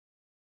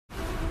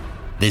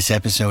This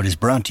episode is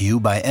brought to you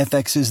by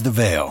FX's The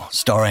Veil,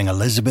 starring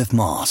Elizabeth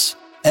Moss.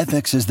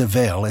 FX's The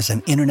Veil is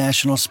an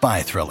international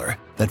spy thriller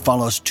that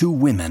follows two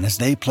women as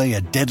they play a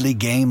deadly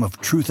game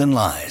of truth and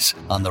lies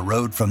on the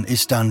road from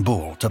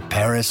Istanbul to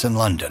Paris and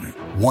London.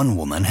 One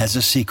woman has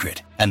a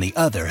secret, and the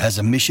other has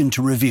a mission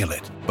to reveal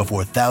it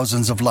before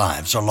thousands of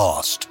lives are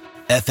lost.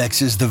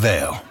 FX's The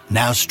Veil,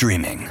 now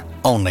streaming,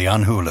 only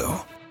on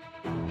Hulu.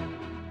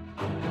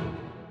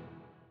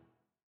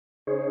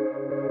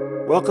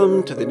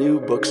 Welcome to the New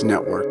Books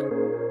Network.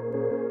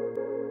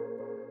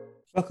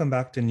 Welcome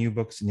back to New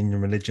Books and Indian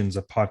Religions,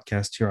 a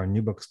podcast here on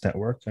New Books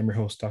Network. I'm your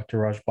host, Dr.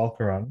 Raj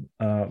Balkaran.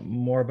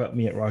 More about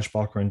me at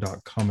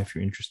rajbalkaran.com if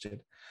you're interested.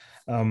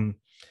 More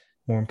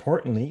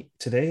importantly,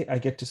 today I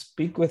get to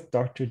speak with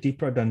Dr.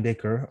 Deepa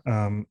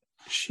Dandekar.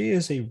 She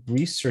is a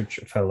research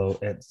fellow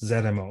at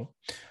ZMO.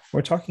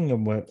 We're talking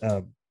about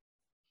a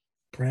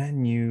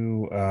brand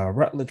new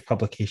Routledge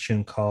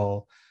publication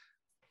called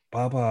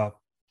Baba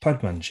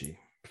Padmanji,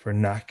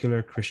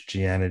 Vernacular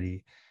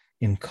Christianity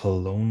in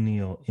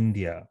Colonial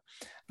India.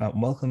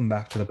 Welcome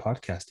back to the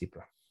podcast,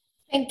 Deepa.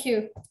 Thank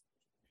you.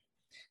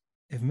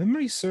 If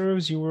memory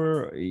serves,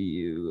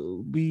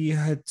 we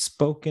had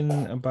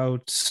spoken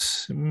about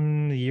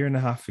a year and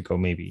a half ago,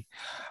 maybe.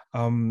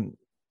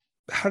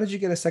 How did you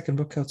get a second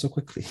book out so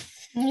quickly?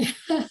 I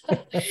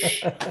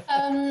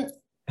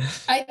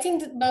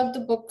think that both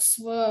the books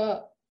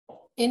were,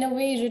 in a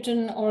way,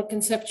 written or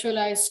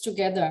conceptualized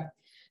together,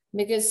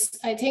 because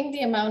I think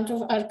the amount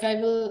of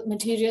archival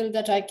material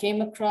that I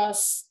came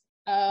across,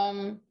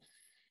 I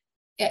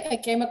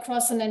came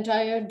across an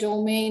entire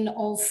domain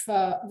of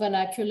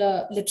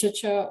vernacular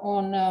literature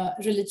on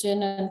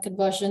religion and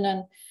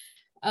conversion,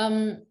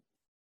 and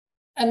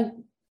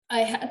I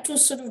had to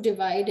sort of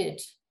divide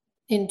it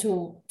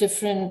into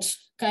different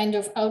kind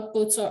of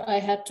outputs, or I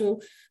had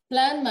to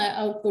plan my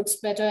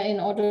outputs better in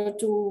order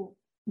to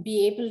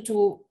be able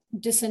to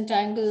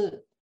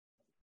disentangle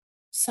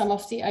some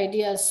of the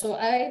ideas. So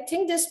I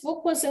think this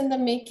book was in the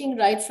making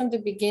right from the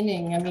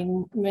beginning. I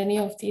mean, many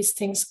of these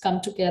things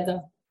come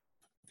together.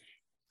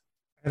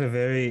 I had a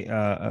very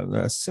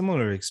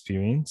similar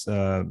experience.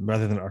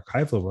 Rather than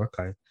archival work,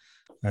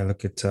 I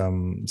look at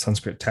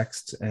Sanskrit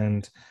text,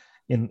 and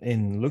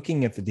in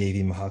looking at the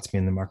Devi Mahatmya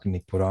and the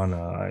Markandeya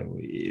Purana,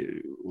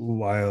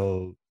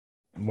 while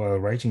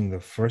writing the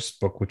first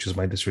book, which was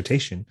my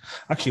dissertation,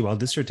 actually while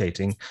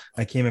dissertating,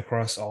 I came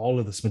across all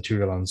of this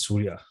material on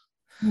Surya.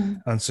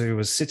 And so it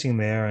was sitting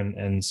there,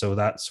 and so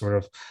that sort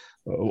of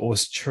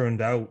was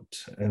churned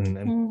out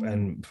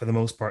and for the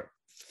most part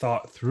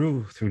thought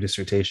through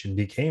dissertation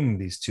became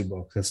these two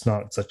books. It's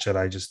not such that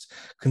I just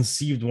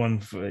conceived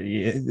one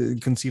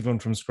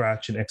from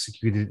scratch and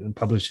executed and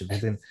published it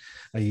within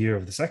a year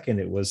of the second.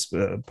 It was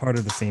part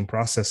of the same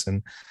process,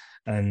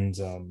 and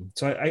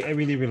so I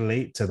really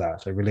relate to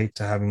that. I relate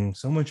to having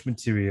so much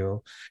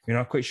material, you're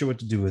not quite sure what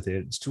to do with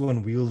it. It's too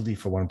unwieldy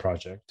for one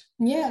project.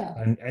 Yeah.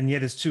 And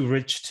yet it's too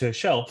rich to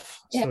shelf.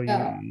 So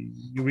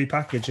you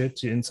repackage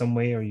it in some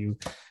way, or you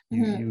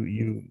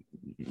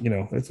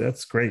know,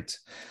 that's great.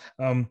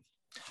 So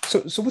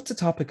what's the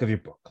topic of your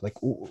book? Like,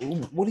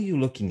 what are you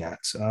looking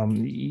at?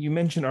 You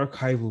mentioned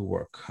archival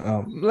work.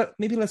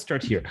 Let's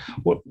start here.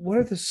 What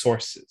are the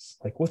sources?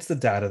 Like, what's the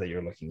data that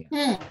you're looking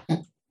at?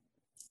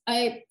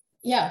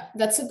 Yeah,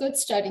 that's a good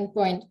starting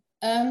point.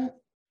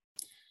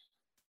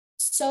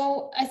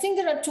 So I think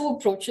there are two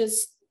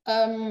approaches.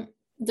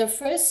 The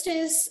first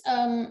is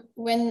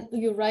when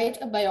you write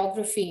a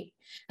biography,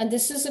 and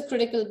this is a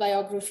critical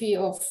biography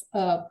of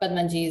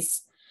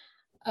Padmanji's.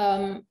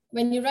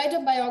 When you write a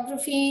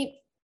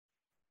biography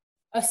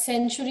a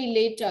century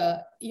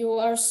later, you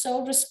are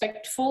so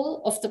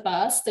respectful of the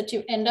past that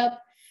you end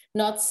up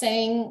not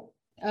saying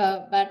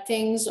bad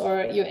things,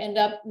 or you end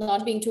up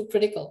not being too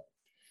critical.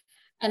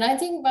 And I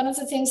think one of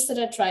the things that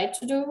I tried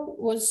to do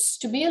was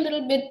to be a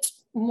little bit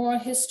more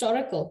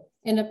historical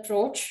in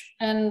approach,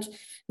 and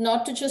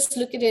not to just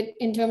look at it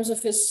in terms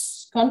of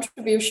his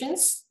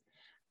contributions,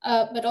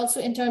 but also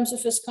in terms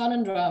of his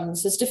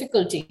conundrums, his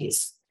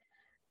difficulties.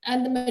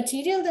 And the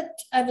material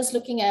that I was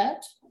looking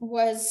at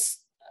was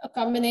a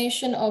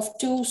combination of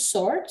two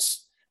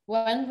sorts.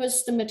 One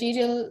was the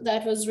material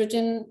that was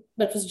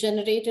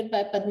generated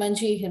by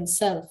Padmanji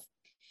himself.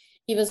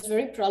 He was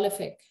very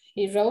prolific.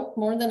 He wrote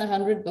more than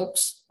 100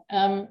 books.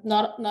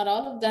 Not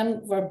all of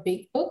them were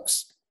big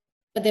books,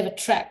 but they were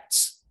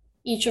tracts,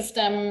 each of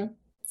them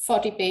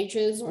 40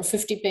 pages or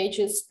 50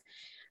 pages,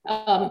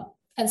 and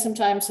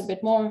sometimes a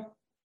bit more.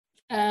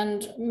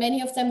 And many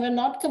of them were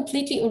not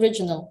completely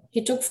original.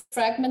 He took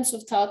fragments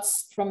of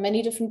thoughts from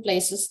many different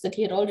places that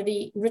he had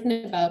already written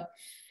about,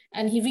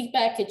 and he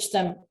repackaged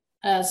them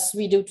as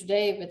we do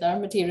today with our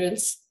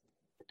materials,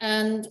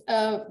 and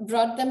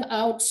brought them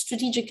out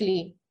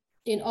strategically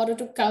in order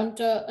to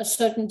counter a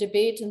certain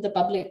debate in the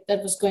public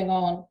that was going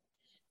on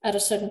at a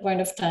certain point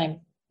of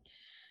time.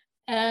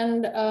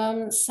 And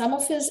some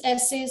of his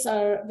essays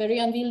are very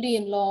unwieldy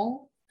and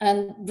long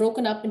and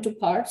broken up into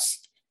parts,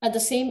 and the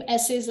same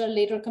essays are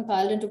later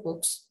compiled into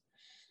books.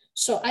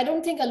 So I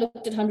don't think I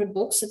looked at 100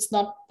 books. It's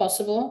not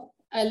possible.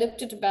 I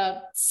looked at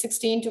about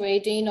 16 to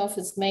 18 of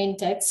his main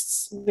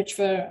texts, which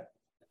were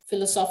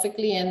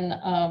philosophically and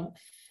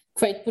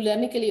quite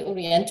polemically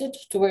oriented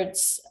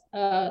towards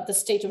the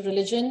state of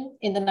religion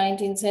in the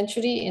 19th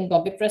century in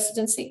Bombay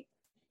Presidency.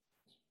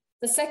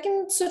 The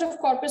second sort of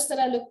corpus that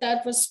I looked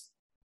at was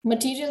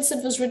materials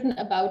that was written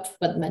about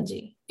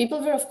Padmanji.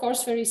 People were, of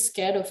course, very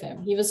scared of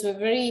him. He was a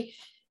very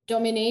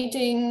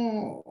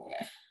dominating,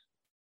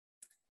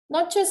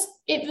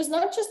 it was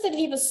not just that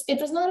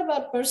it was not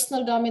about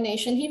personal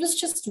domination. He was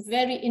just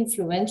very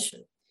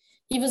influential.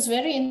 He was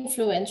very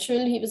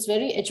influential. He was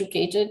very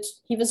educated.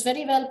 He was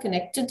very well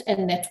connected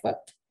and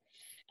networked.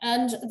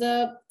 And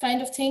the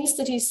kind of things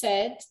that he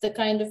said, the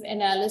kind of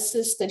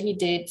analysis that he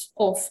did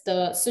of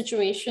the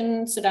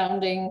situation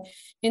surrounding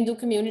Hindu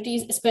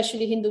communities,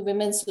 especially Hindu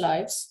women's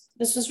lives,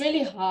 this was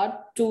really hard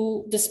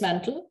to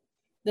dismantle.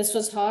 This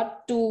was hard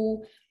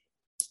to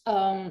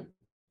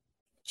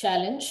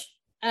challenge.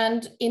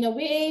 And in a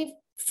way,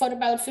 for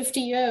about 50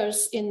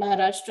 years in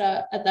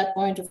Maharashtra at that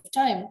point of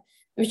time,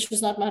 which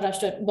was not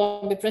Maharashtra,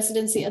 Bombay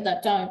Presidency at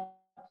that time,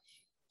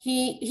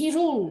 he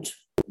ruled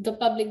the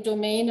public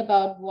domain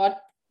about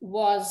what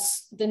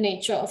was the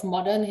nature of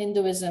modern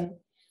Hinduism,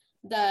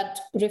 that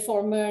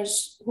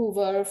reformers who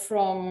were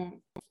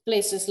from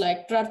places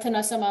like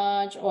Prarthana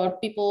Samaj or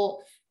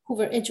people who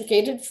were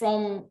educated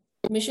from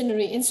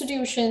missionary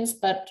institutions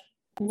but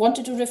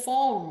wanted to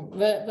reform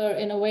were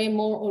in a way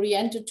more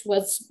oriented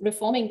towards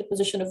reforming the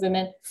position of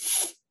women.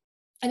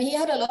 And he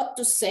had a lot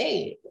to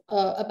say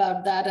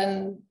about that.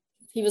 And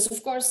he was,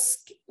 of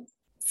course,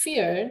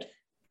 feared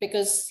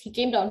because he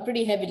came down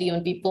pretty heavily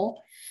on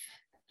people.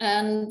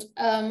 And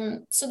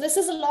so this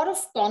is a lot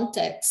of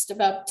context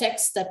about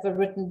texts that were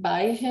written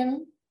by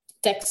him,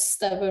 texts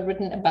that were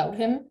written about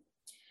him.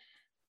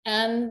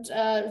 And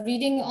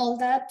reading all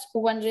that,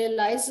 one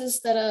realizes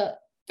that a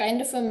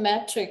kind of a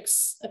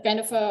matrix, a kind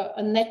of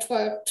a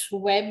networked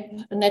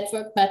web, a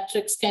network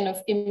matrix kind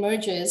of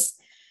emerges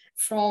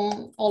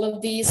from all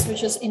of these,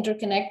 which is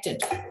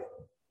interconnected.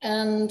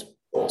 And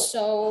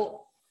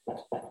so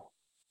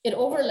it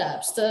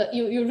overlaps.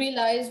 You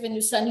realize when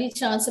you suddenly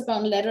chance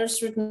upon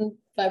letters written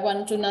by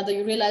one to another,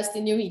 you realize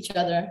they knew each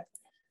other.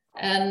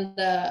 And,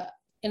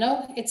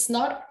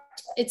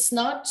 it's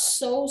not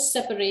so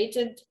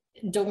separated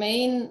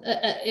domain,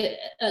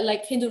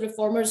 like Hindu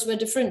reformers were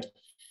different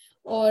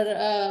or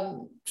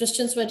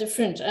Christians were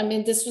different. I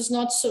mean, this was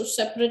not so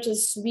separate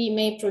as we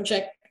may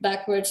project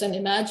backwards and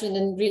imagine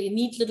in really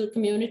neat little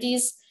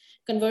communities.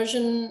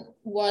 Conversion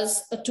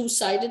was a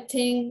two-sided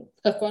thing.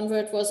 A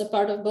convert was a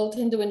part of both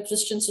Hindu and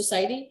Christian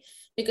society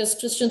because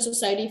Christian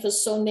society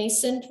was so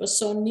nascent, was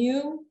so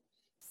new.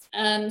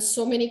 And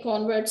so many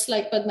converts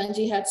like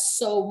Padmanji had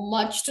so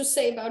much to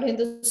say about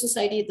Hindu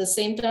society at the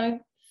same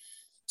time.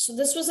 So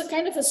this was a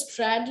kind of a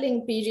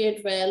straddling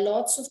period where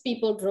lots of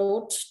people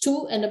wrote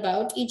to and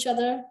about each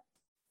other.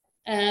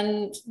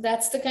 And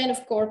that's the kind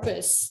of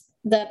corpus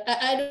that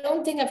I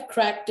don't think I've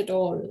cracked it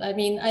all. I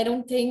mean, I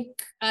don't think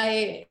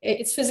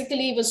it's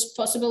physically was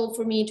possible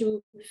for me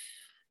to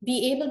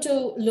be able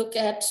to look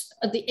at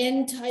the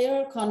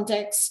entire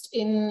context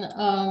in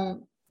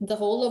the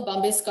whole of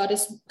Bombay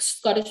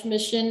Scottish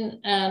Mission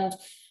and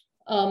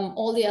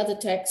all the other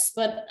texts.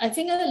 But I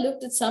think I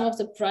looked at some of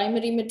the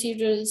primary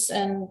materials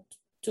and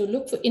to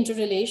look for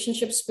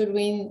interrelationships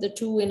between the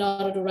two in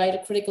order to write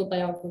a critical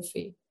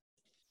biography.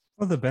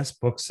 Well, the best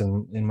books,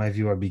 in my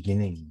view, are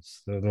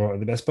beginnings.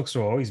 The best books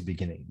are always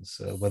beginnings,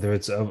 whether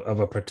it's of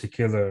a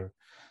particular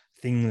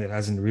thing that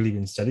hasn't really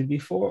been studied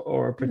before,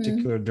 or a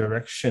particular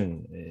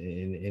direction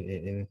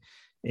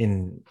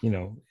in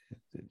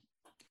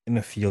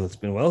a field that's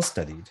been well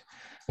studied.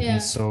 Yeah.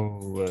 And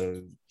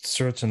so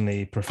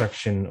certainly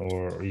perfection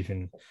or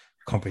even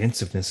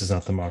comprehensiveness is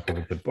not the mark of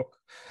a good book.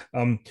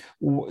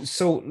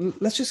 So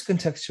let's just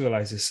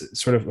contextualize this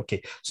sort of,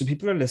 okay, so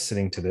people are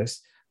listening to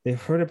this. They've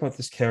heard about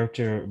this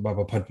character,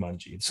 Baba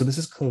Padmanji. So this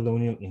is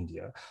colonial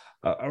India.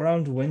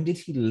 Around when did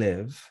he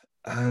live?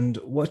 And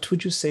what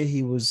would you say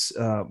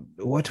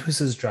what was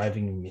his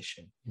driving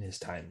mission in his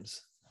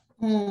times?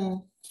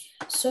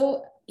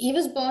 So he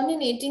was born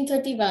in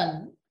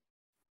 1831.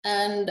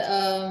 And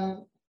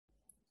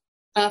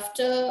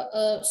after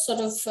a sort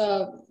of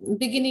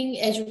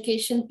beginning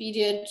education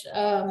period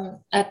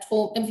at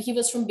home, and he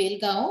was from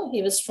Belgaum.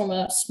 He was from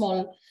a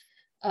small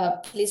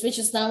place, which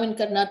is now in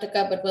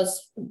Karnataka, but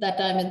was that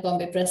time in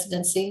Bombay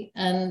Presidency.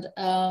 And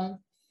then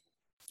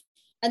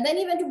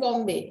he went to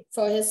Bombay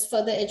for his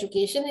further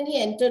education, and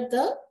he entered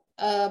the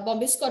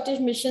Bombay Scottish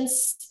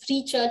Mission's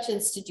Free Church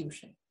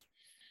Institution.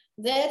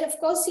 There, of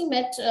course, he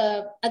met,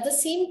 at the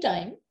same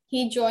time,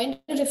 he joined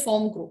a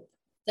reform group.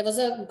 There was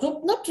a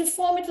group, not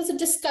reform, it was a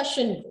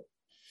discussion group.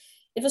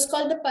 It was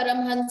called the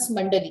Paramhans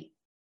Mandali.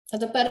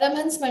 The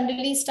Paramhans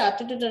Mandali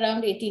started at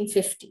around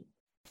 1850.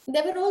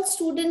 They were all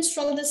students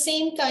from the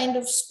same kind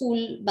of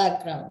school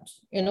background,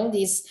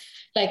 these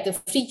like the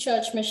Free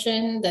Church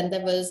Mission, then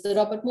there was the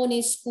Robert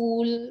Money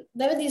School.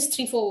 There were these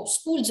 3-4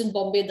 schools in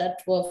Bombay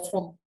that were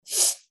from.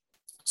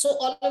 So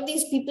all of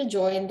these people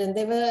joined, and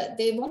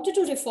they wanted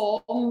to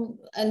reform,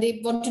 and they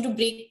wanted to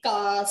break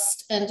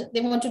caste, and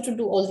they wanted to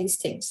do all these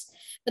things,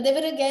 but they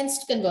were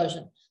against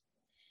conversion.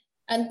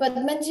 And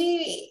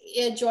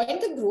Padmanji joined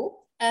the group,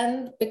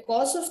 and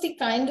because of the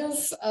kind of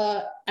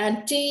the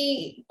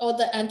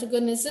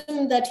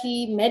antagonism that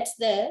he met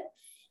there,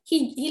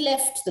 he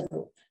left the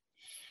group.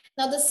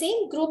 Now, the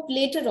same group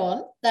later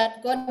on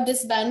that got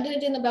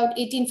disbanded in about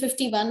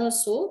 1851 or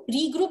so,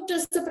 regrouped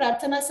as the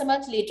Prarthana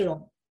Samaj later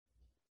on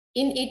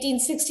in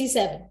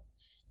 1867.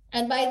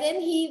 And by then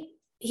he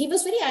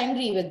was very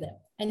angry with them,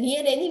 and he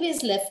had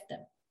anyways left them.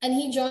 And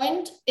he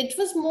joined, it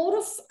was more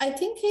of, I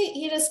think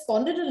he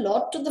responded a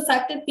lot to the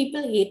fact that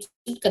people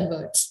hated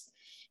converts.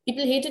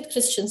 People hated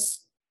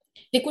Christians.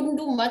 They couldn't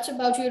do much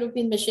about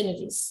European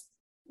missionaries.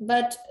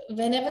 But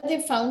whenever they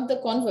found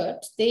the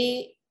convert,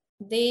 they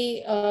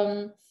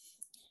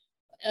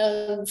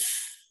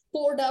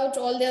poured out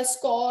all their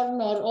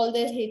scorn or all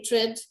their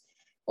hatred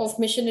of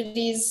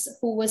missionaries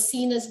who were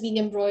seen as being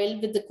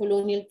embroiled with the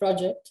colonial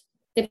project.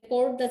 They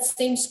poured that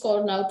same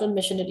scorn out on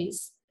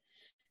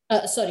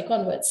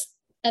converts.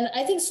 And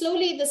I think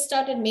slowly this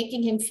started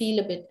making him feel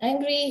a bit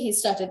angry. He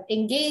started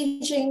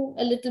engaging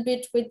a little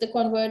bit with the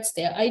converts,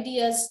 their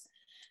ideas,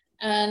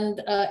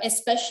 and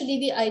especially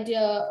the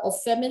idea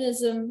of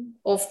feminism,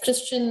 of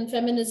Christian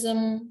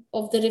feminism,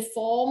 of the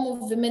reform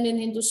of women in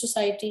Hindu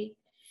society.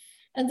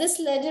 And this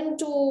led him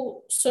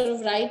to sort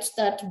of write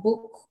that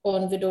book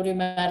on widow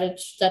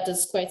remarriage that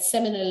is quite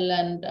seminal,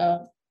 and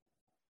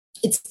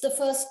it's the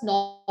first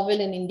novel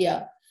in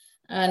India.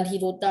 And he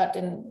wrote that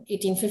in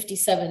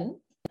 1857.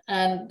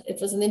 And it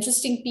was an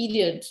interesting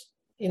period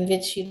in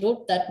which he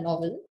wrote that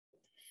novel,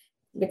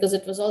 because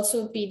it was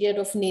also a period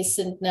of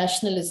nascent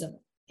nationalism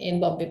in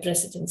Bombay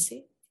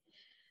Presidency.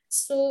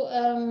 So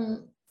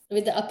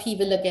with the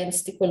upheaval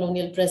against the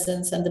colonial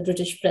presence and the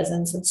British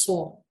presence and so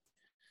on.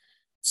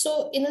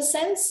 So in a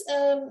sense,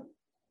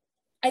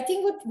 I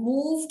think what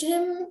moved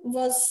him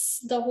was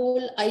the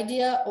whole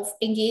idea of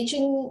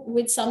engaging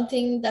with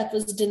something that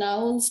was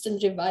denounced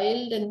and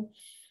reviled and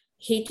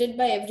hated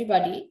by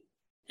everybody.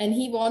 And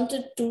he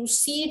wanted to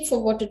see it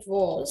for what it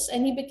was.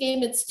 And he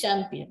became its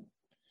champion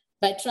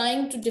by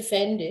trying to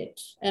defend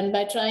it, and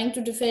by trying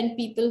to defend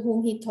people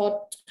whom he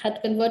thought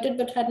had converted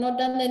but had not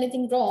done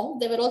anything wrong.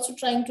 They were also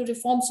trying to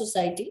reform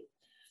society,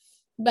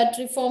 but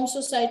reform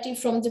society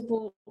from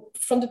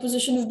the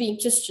position of being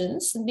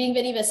Christians and being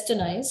very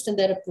westernized in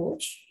their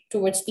approach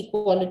towards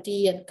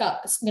equality and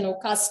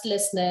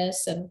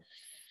castelessness and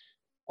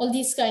all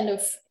these kind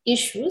of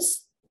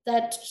issues,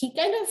 that he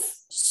kind of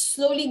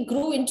slowly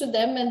grew into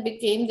them and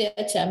became their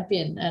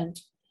champion. And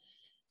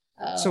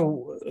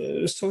so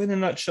in a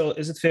nutshell,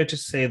 is it fair to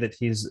say that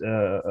he's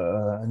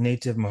a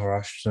native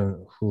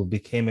Maharashtrian who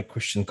became a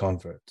Christian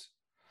convert?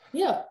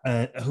 Yeah.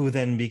 Who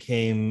then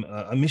became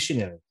a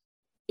missionary?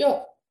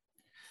 Yeah.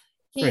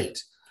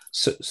 Great.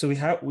 So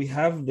we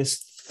have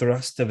this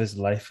thrust of his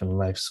life and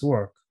life's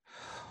work.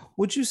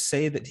 Would you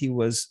say that he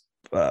was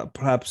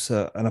perhaps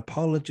an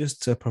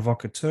apologist, a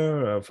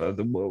provocateur?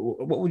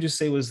 What would you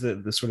say was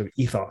the sort of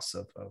ethos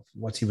of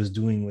what he was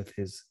doing with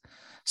his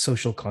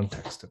social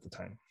context at the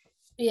time?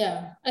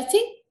 Yeah, I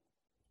think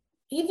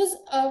he was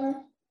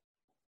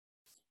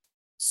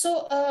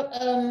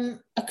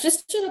a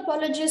Christian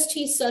apologist.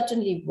 He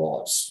certainly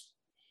was,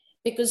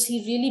 because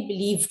he really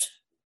believed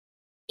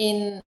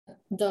in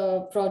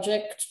the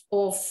project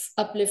of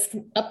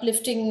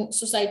uplifting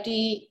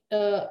society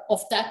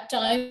of that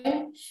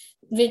time,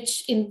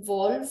 which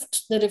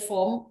involved the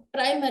reform,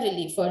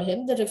 primarily for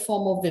him, the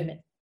reform of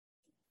women.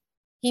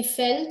 He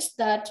felt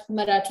that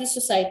Marathi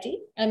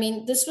society, I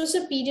mean, this was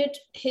a period,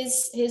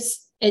 his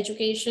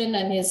education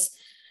and his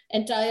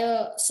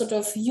entire sort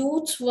of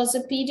youth was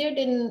a period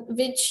in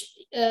which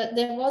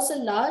there was a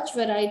large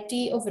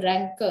variety of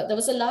rancor. There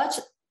was a large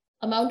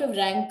amount of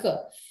rancor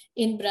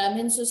in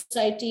Brahmin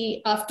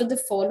society after the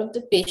fall of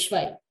the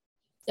Peshwai.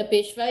 The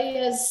Peshwai,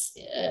 as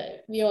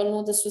we all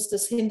know, this was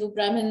this Hindu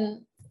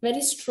Brahmin,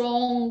 very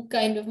strong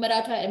kind of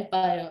Maratha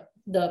empire.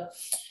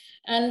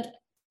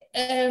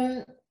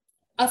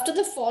 After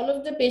the fall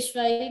of the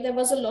Peshwai, there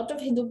was a lot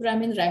of Hindu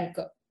Brahmin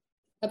rancor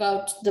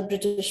about the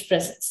British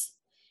presence.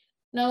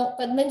 Now,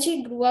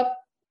 Padmanji grew up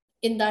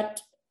in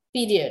that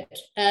period,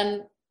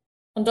 and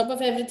on top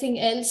of everything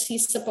else, he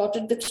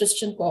supported the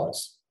Christian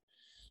cause.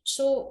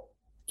 So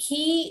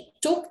he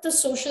took the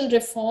social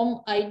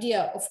reform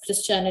idea of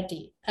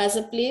Christianity as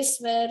a place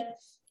where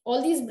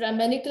all these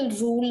Brahmanical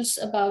rules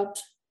about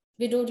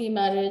widow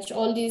remarriage,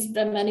 all these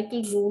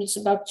Brahmanical rules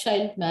about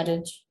child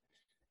marriage,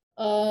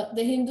 the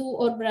Hindu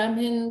or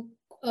Brahmin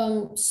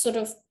sort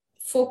of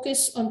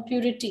focus on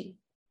purity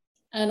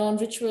and on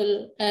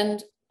ritual,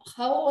 and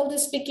how all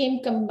this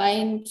became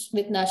combined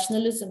with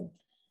nationalism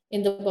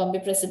in the Bombay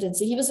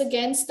Presidency. He was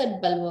against that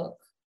bulwark.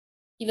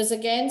 He was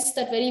against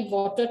that very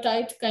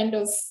watertight kind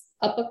of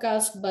upper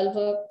caste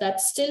bulwark that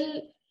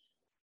still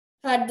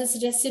had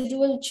this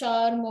residual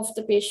charm of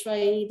the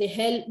Peshwai.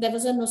 There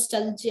was a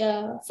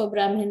nostalgia for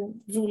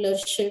Brahmin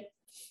rulership.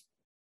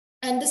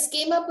 And this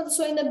came up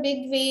also in a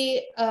big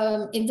way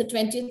in the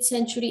 20th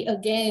century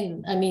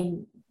again. I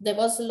mean, there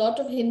was a lot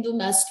of Hindu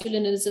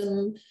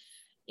masculinism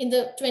in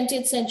the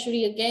 20th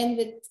century again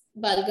with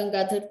Bal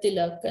Gangadhar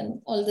Tilak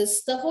and all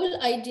this. The whole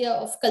idea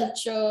of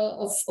culture,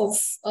 of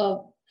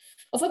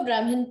a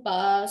Brahmin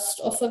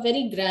past, of a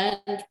very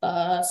grand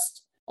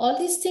past, all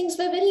these things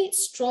were very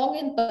strong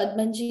in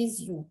Padmanji's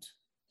youth.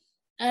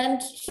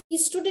 And he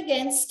stood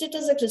against it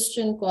as a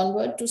Christian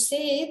convert to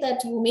say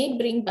that you may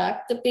bring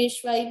back the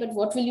Peshwai, but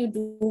what will you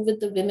do with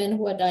the women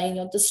who are dying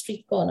on the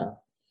street corner?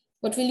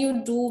 What will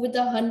you do with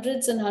the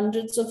hundreds and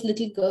hundreds of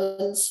little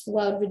girls who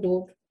are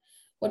widowed?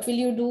 What will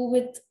you do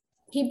with...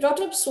 He brought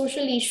up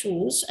social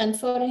issues, and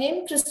for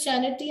him,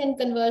 Christianity and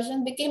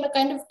conversion became a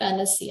kind of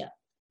panacea.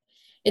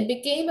 It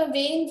became a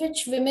way in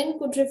which women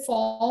could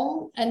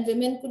reform and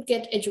women could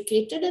get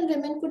educated and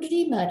women could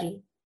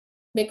remarry,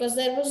 because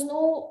there was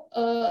no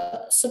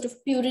sort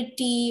of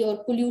purity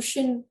or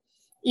pollution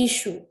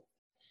issue.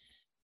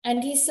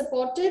 And he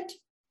supported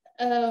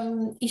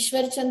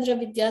Ishwar Chandra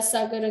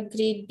Vidyasagar a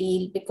great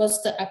deal,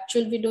 because the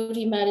actual Widow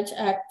Remarriage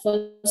Act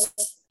was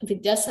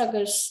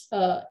Vidyasagar's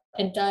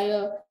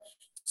entire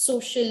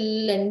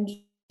social and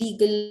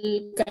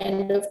legal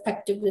kind of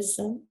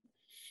activism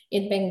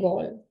in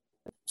Bengal.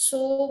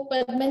 So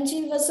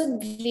Padmanji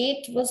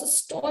was a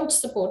staunch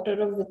supporter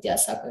of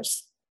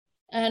Vidyasagar's.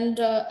 And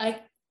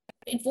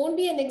it won't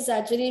be an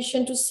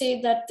exaggeration to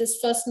say that this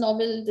first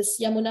novel, this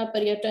Yamuna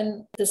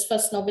Paryatan, this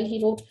first novel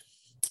he wrote,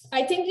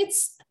 I think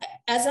it's,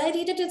 as I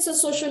read it, it's a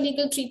social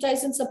legal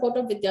treatise in support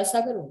of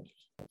Vidyasagar only.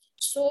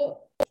 So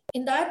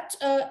in that,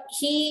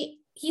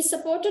 he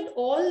supported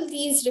all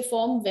these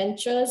reform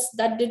ventures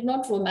that did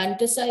not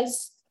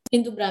romanticize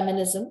Hindu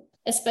Brahmanism,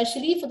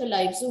 especially for the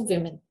lives of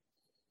women.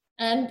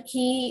 And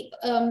he,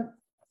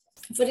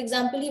 for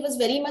example, he was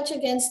very much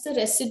against the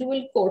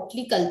residual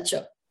courtly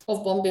culture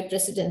of Bombay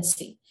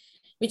Presidency,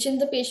 which in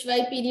the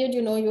Peshwai period,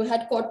 you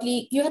had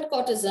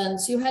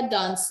courtesans, you had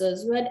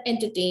dancers, you had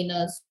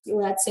entertainers, you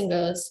had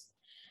singers.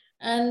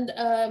 And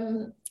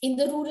in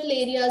the rural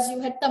areas,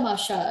 you had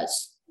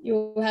tamashas.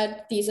 You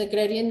had these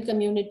agrarian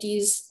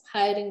communities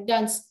hiring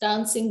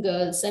dancing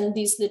girls and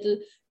these little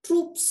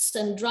troops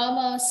and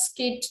drama,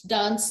 skit,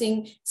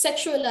 dancing,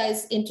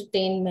 sexualized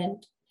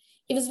entertainment.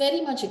 He was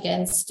very much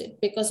against it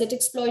because it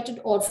exploited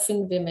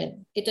orphan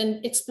women. It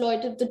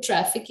exploited the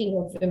trafficking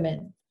of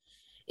women.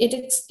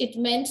 It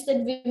meant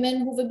that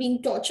women who were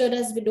being tortured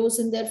as widows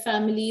in their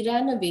family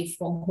ran away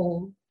from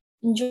home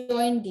and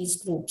joined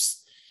these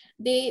groups.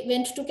 They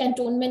went to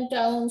cantonment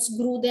towns,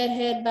 grew their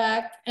hair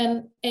back,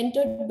 and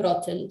entered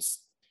brothels.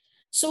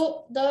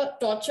 So the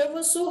torture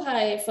was so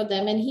high for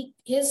them, and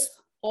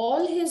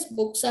all his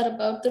books are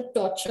about the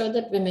torture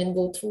that women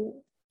go through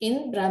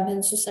in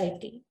Brahmin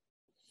society.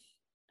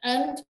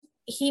 And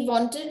he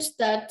wanted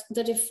that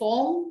the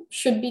reform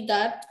should be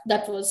that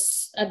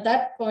was at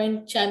that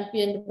point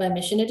championed by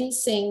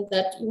missionaries, saying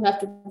that you have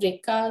to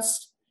break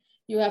caste,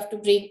 you have to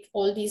break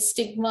all these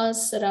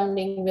stigmas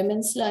surrounding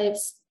women's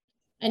lives,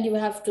 and you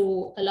have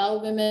to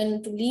allow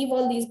women to leave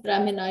all these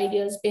Brahmin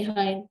ideas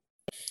behind.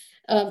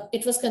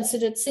 It was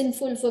considered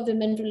sinful for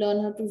women to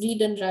learn how to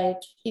read and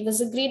write. He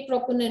was a great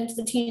proponent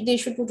that they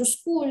should go to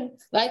school.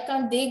 Why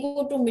can't they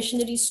go to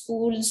missionary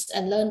schools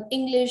and learn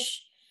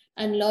English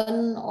and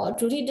learn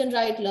to read and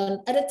write,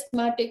 learn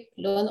arithmetic,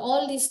 learn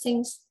all these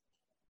things?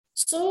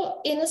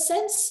 So in a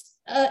sense,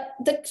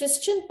 the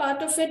Christian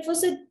part of it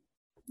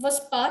was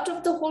part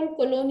of the whole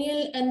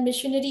colonial and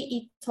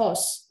missionary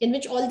ethos in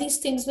which all these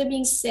things were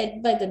being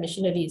said by the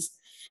missionaries.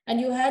 And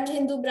you had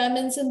Hindu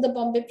Brahmins in the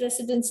Bombay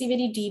Presidency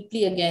very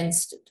deeply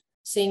against it,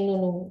 saying,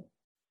 no,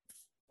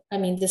 I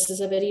mean, this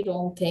is a very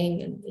wrong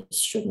thing and it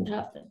shouldn't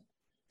happen.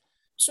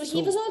 So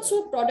he was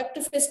also a product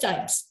of his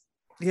times.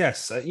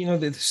 Yes,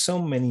 there's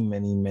so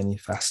many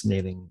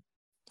fascinating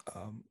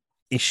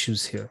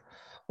issues here.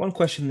 One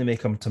question that may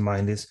come to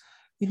mind is,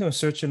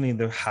 certainly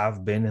there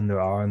have been and there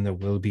are and there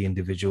will be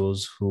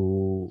individuals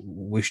who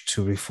wish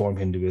to reform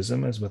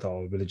Hinduism, as with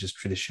all religious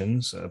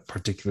traditions,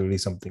 particularly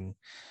something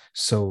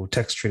so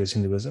textured as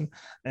Hinduism.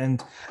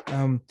 And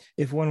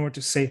if one were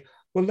to say,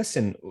 well,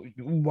 listen,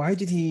 why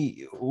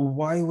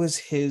was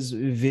his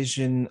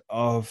vision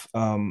of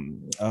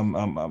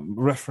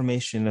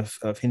reformation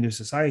of Hindu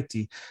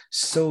society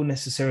so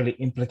necessarily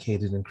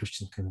implicated in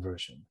Christian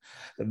conversion?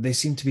 They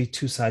seem to be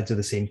two sides of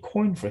the same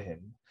coin for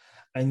him.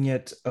 And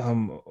yet,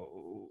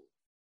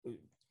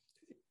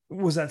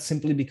 was that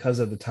simply because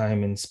of the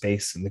time and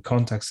space and the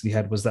context that he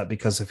had? Was that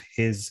because of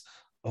his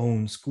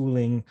own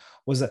schooling?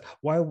 Was that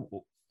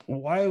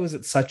why was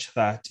it such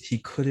that he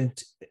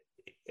couldn't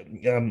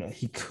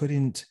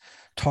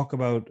talk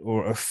about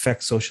or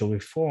affect social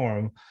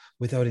reform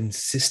without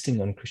insisting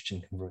on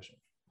Christian conversion?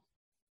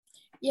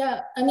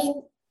 Yeah, I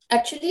mean,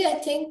 actually, I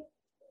think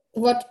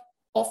what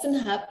often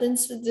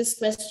happens with this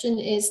question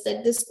is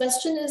that this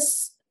question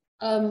is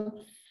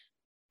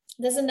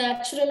there's a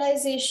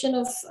naturalization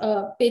of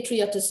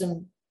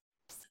patriotism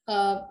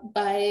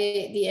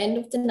by the end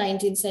of the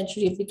 19th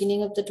century,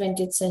 beginning of the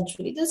 20th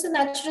century. There's a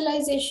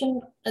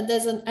naturalization,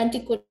 there's an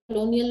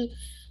anti-colonial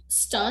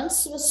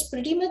stance was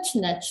pretty much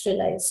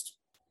naturalized.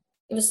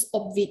 It was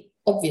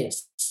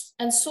obvious.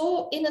 And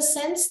so, in a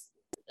sense,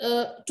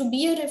 to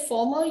be a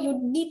reformer, you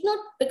need not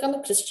become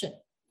a Christian.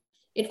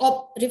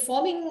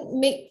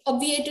 Reforming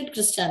obviated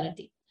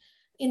Christianity.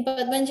 In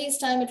Padmanji's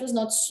time, it was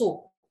not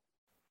so.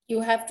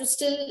 You have to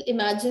still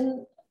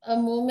imagine a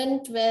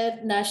moment where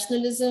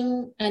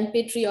nationalism and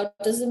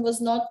patriotism was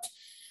not,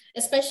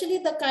 especially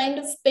the kind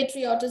of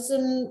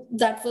patriotism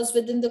that was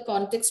within the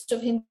context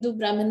of Hindu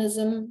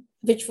Brahmanism,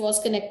 which was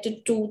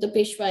connected to the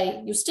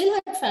Peshwai. You still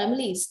had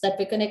families that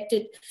were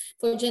connected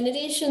for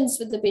generations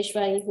with the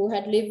Peshwai, who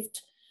had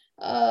lived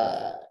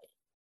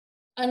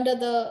under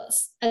the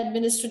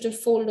administrative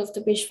fold of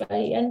the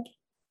Peshwai. And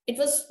it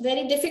was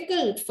very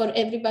difficult for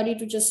everybody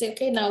to just say,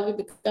 okay, now we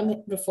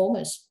become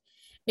reformers.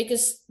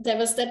 Because there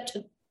was that,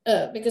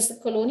 because the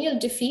colonial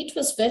defeat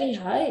was very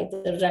high,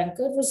 the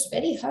rancor was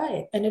very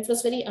high, and it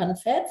was very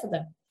unfair for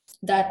them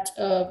that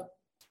the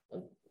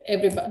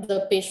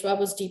Peshwa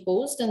was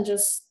deposed and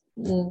just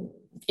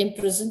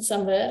imprisoned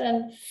somewhere,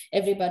 and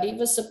everybody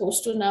was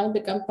supposed to now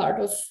become part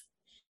of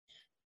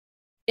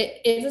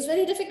it. It was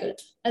very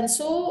difficult. And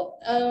so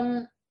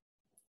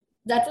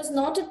that was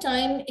not a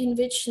time in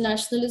which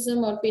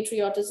nationalism or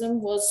patriotism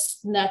was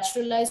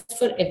naturalized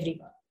for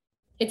everyone.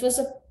 It was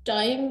a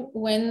time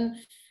when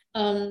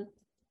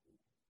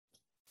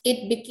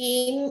it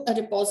became a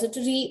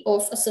repository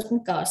of a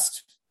certain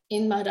caste.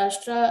 In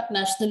Maharashtra,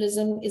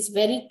 nationalism is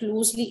very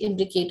closely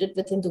imbricated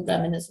with Hindu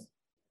Brahmanism.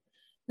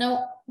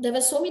 Now, there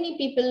were so many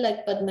people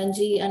like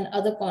Padmanji and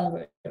other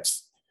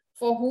converts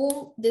for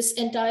whom this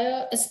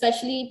entire,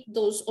 especially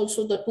those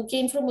also who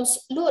came from a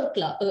lower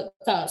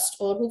caste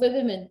or who were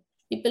women,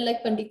 people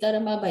like Pandita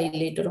Ramabai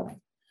later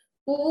on,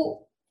 who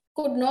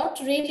could not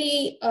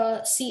really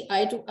see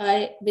eye to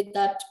eye with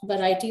that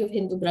variety of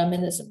Hindu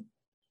Brahmanism,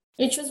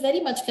 which was very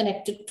much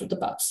connected to the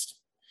past.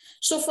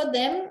 So for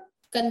them,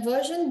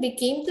 conversion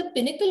became the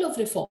pinnacle of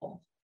reform,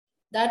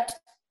 that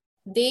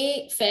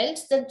they felt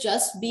that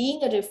just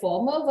being a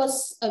reformer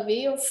was a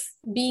way of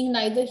being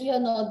neither here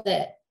nor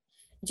there.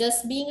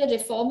 Just being a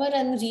reformer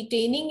and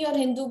retaining your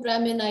Hindu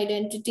Brahmin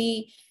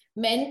identity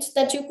meant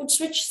that you could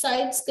switch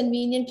sides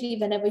conveniently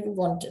whenever you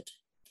wanted.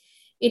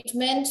 It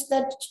meant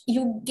that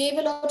you gave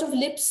a lot of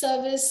lip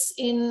service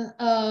in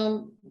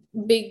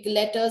big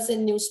letters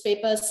in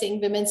newspapers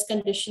saying women's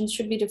conditions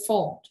should be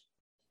reformed.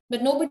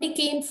 But nobody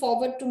came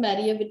forward to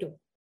marry a widow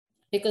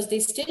because they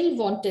still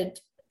wanted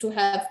to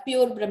have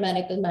pure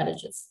Brahmanical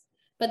marriages.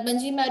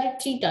 Padmanji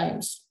married 3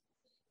 times.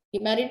 He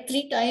married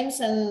 3 times,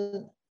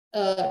 and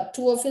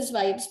 2 of his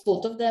wives,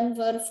 both of them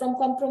were from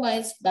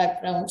compromised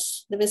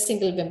backgrounds. They were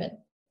single women.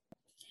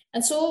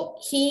 And so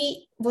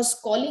he was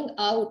calling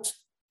out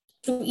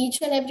to each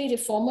and every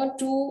reformer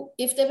to,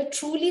 if they were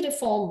truly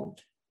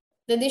reformed,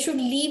 then they should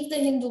leave the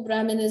Hindu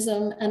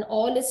Brahmanism and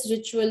all its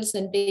rituals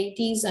and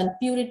deities and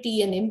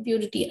purity and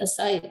impurity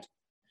aside.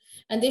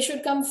 And they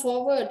should come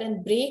forward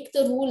and break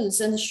the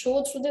rules and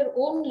show through their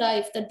own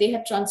life that they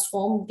had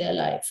transformed their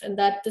life, and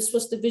that this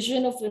was the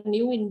vision of a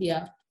new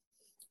India,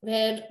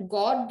 where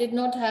God did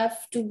not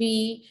have to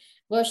be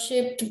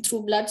worshipped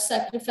through blood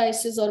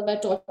sacrifices or by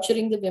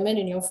torturing the women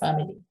in your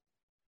family.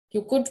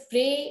 You could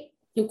pray,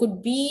 you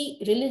could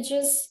be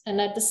religious, and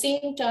at the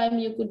same time,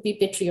 you could be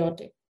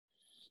patriotic.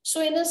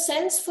 So in a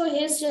sense, for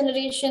his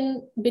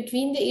generation,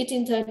 between the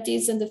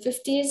 1830s and the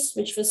 50s,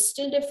 which was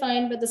still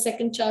defined by the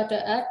Second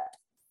Charter Act,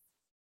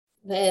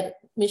 where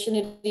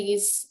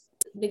missionaries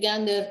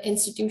began their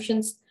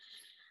institutions,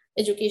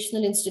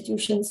 educational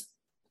institutions,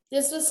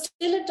 this was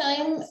still a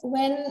time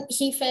when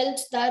he felt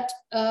that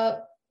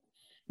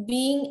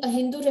being a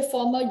Hindu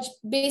reformer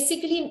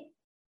basically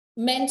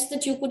meant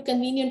that you could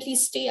conveniently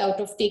stay out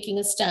of taking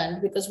a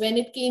stand, because when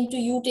it came to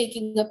you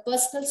taking a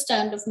personal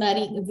stand of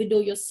marrying a widow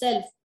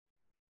yourself,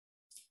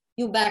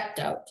 you backed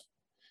out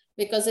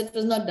because it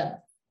was not done.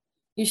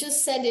 You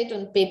just said it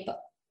on paper.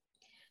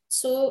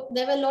 So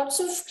there were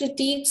lots of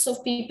critiques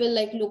of people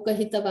like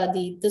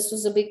Lokahitavadi. This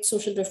was a big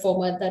social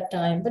reformer at that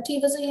time, but he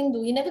was a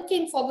Hindu. He never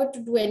came forward to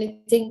do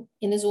anything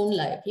in his own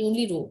life. He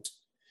only wrote.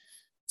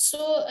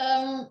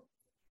 So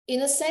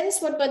in a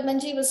sense, what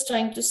Padmanji was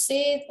trying to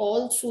say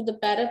all through the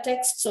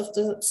paratexts of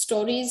the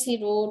stories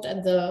he wrote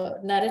and the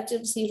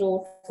narratives he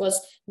wrote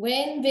was,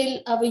 when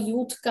will our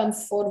youth come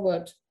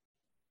forward?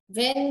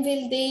 When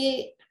will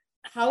they,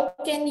 how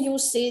can you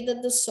say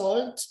that the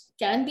salt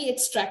can be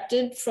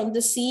extracted from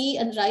the sea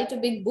and write a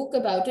big book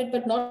about it,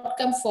 but not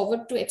come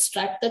forward to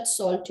extract that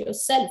salt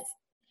yourself?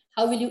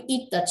 How will you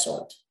eat that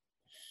salt?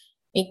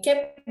 He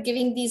kept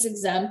giving these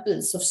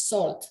examples of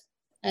salt.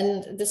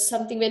 And there's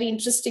something very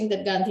interesting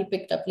that Gandhi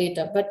picked up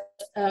later, but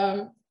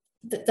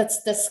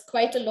that's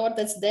quite a lot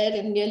that's there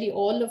in nearly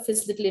all of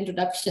his little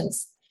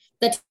introductions,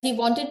 that he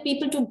wanted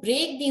people to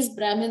break these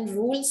Brahmin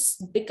rules,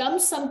 become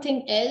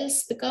something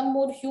else, become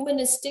more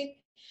humanistic.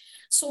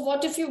 So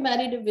what if you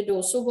married a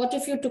widow? So what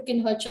if you took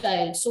in her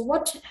child? So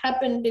what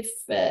happened if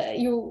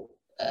you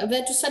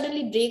were to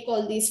suddenly break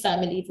all these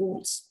family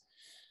rules?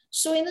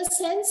 So in a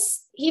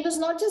sense, he was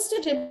not just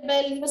a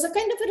rebel, he was a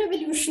kind of a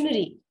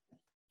revolutionary.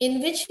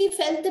 in which he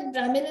felt that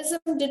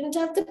Brahminism didn't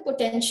have the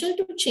potential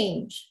to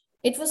change.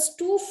 It was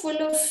too full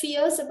of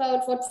fears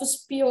about what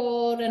was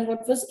pure and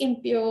what was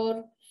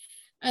impure,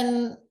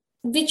 and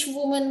which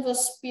woman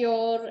was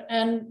pure,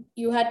 and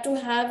you had to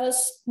have a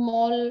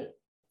small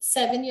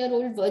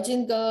 7-year-old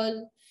virgin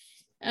girl,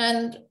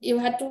 and you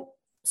had to.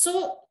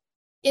 So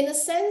in a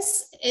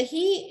sense,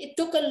 he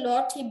took a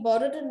lot, he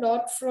borrowed a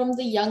lot from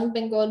the young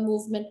Bengal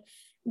movement.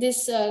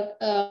 This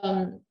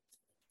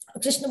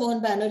Krishna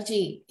Mohan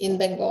Banerjee in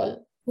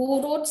Bengal,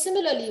 who wrote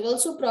similarly,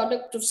 also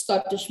product of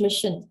Scottish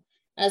mission,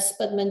 as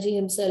Padmanji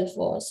himself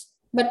was,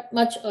 but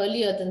much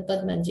earlier than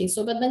Padmanji.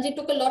 So Padmanji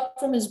took a lot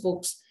from his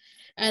books.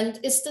 And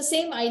it's the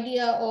same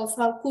idea of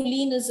how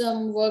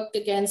Kulinism worked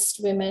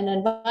against women,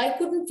 and why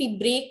couldn't we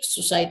break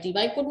society?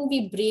 Why couldn't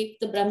we break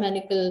the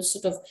Brahmanical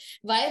sort of,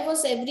 why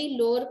was every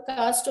lower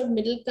caste or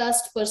middle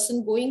caste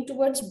person going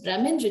towards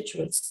Brahmin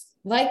rituals?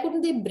 Why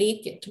couldn't they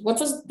break it? What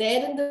was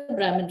there in the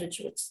Brahmin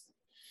rituals?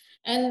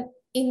 And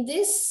in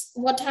this,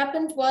 what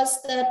happened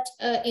was that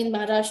in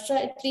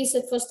Maharashtra, at least,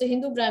 it was the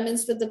Hindu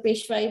Brahmins with the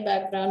Peshwai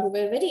background who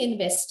were very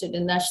invested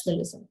in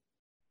nationalism.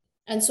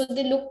 And so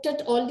they looked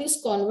at all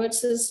these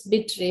converts as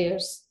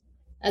betrayers,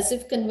 as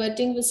if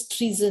converting was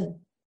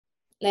treason.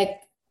 Like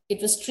it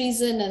was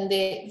treason, and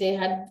they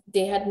had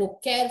no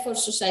care for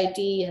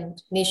society and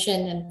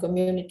nation and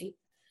community.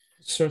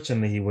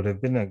 Certainly, he would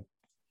have been a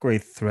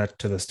great threat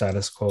to the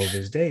status quo of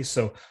his day.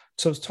 So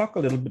talk a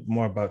little bit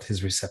more about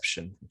his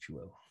reception, if you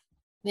will.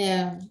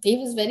 Yeah, he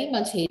was very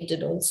much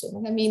hated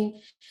also. I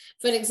mean,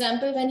 for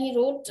example, when he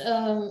wrote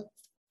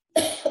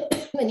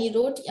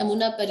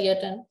Yamuna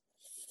Paryatan,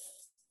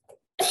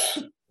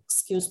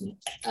 excuse me,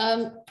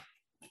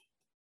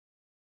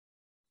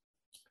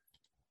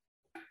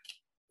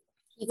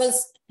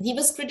 he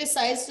was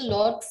criticized a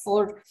lot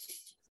for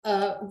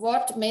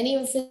what many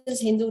of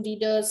his Hindu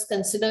readers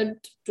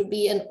considered to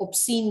be an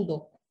obscene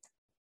book.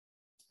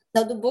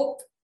 Now, the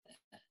book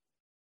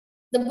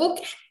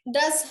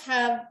does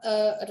have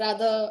a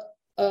rather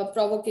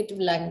provocative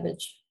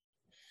language,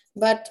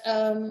 but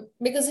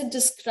because it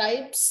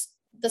describes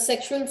the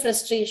sexual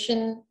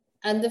frustration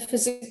and the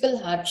physical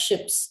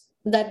hardships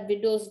that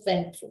widows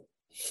went through.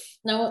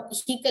 Now,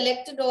 he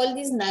collected all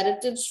these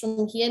narratives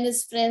from he and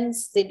his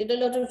friends. They did a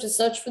lot of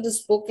research for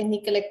this book, and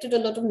he collected a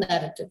lot of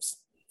narratives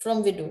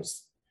from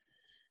widows.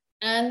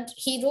 And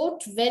he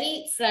wrote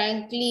very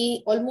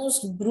frankly,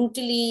 almost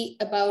brutally,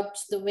 about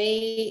the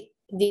way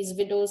these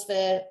widows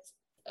were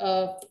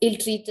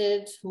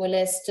ill-treated,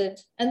 molested,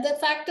 and the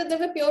fact that they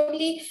were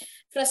purely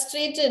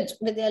frustrated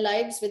with their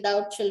lives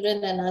without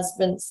children and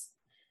husbands.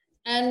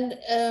 And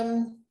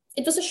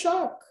it was a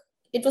shock.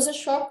 It was a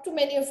shock to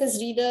many of his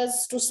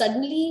readers to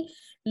suddenly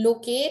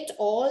locate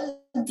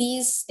all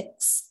these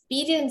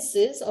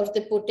experiences, or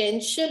the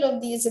potential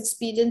of these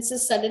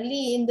experiences,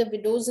 suddenly in the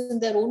widows in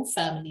their own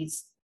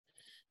families.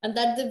 And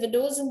that the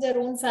widows in their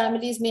own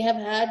families may have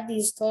had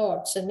these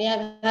thoughts, and may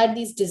have had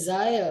these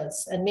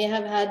desires, and may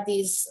have had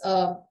these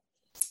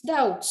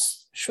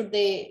doubts. Should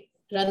they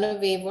run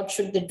away? What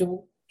should they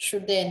do?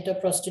 Should they enter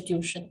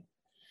prostitution?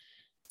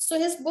 So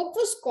his book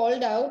was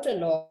called out a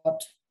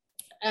lot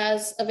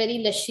as a very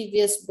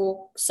lascivious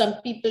book.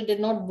 Some people did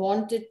not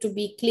want it to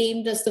be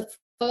claimed as the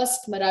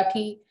first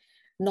Marathi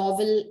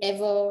novel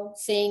ever,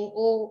 saying,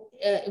 oh,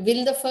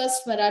 will the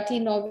first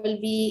Marathi novel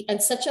be, and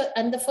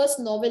the first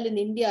novel in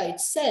India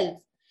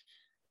itself,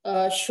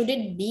 should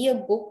it be a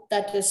book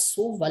that is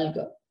so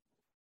vulgar?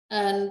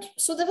 And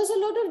so there was a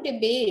lot of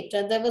debate,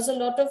 and there was a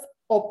lot of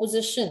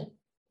opposition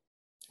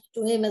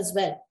to him as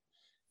well.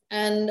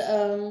 And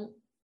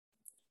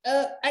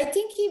I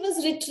think he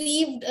was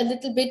retrieved a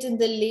little bit in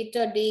the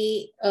later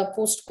day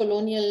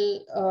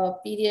post-colonial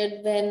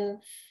period,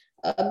 when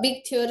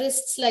big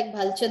theorists like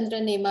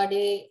Bhalchandra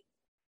Nemade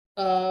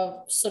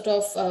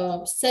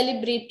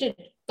celebrated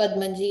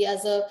Padmanji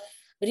as a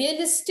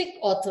realistic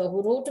author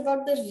who wrote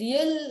about the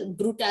real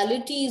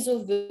brutalities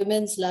of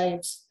women's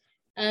lives,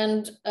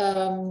 and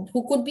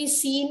who could be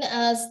seen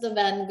as the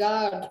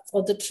vanguard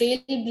or the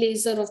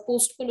trailblazer of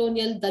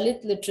post-colonial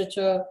Dalit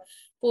literature,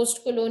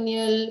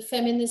 post-colonial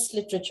feminist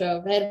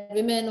literature, where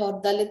women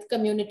or Dalit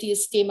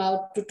communities came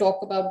out to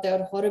talk about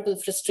their horrible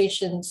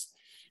frustrations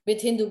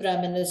with Hindu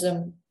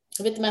Brahminism,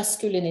 with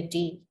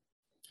masculinity.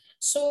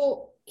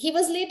 So he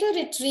was later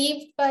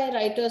retrieved by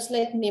writers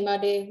like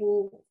Nemade,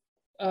 who,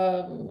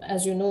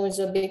 as you know, is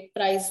a big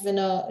prize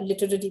winner,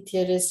 literary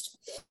theorist,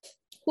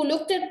 who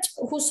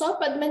saw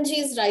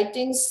Padmanji's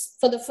writings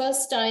for the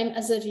first time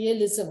as a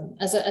realism,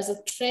 as a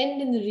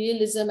trend in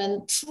realism,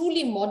 and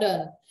truly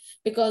modern,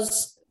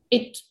 because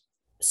it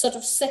sort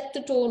of set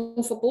the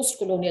tone for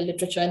post-colonial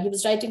literature. And he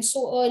was writing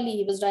so early.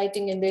 He was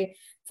writing in the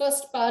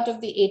first part of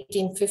the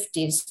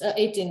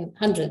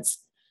 1800s.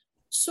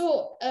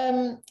 So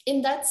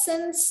in that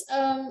sense,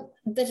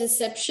 the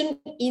reception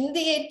in the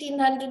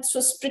 1800s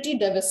was pretty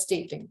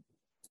devastating,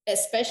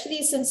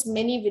 especially since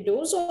many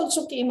widows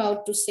also came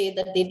out to say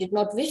that they did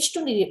not wish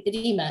to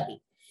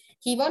remarry.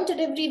 He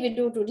wanted every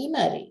widow to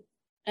remarry.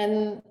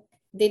 And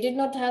They did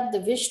not have the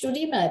wish to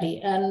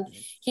remarry. And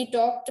he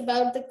talked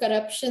about the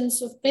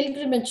corruptions of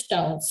pilgrimage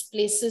towns,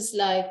 places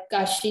like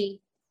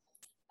Kashi,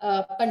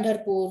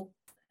 Pandharpur,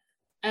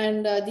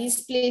 and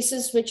these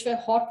places which were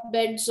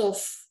hotbeds of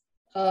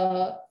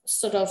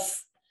sort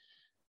of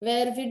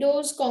where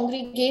widows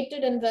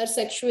congregated and were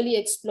sexually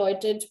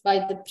exploited by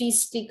the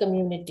priestly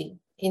community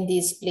in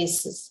these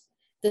places.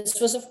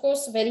 This was, of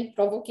course, very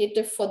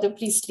provocative for the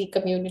priestly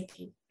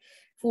community,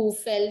 who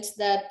felt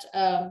that,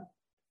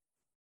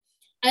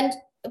 and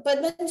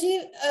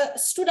Padmanji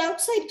stood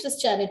outside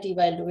Christianity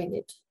while doing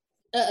it.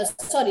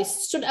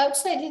 Stood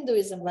outside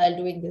Hinduism while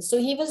doing this. So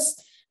he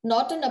was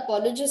not an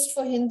apologist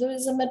for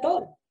Hinduism at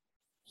all.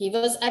 He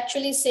was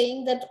actually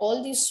saying that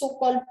all these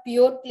so-called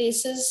pure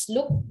places,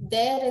 look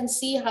there and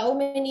see how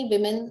many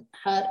women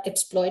are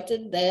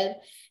exploited there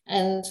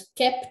and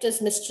kept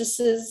as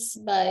mistresses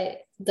by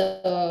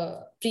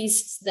the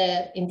priests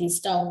there in these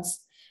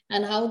towns,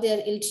 and how they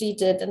are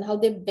ill-treated and how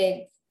they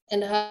beg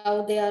and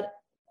how they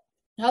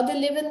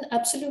live an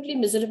absolutely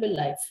miserable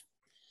life.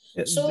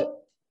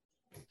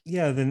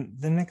 Then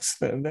the next,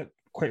 that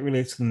quite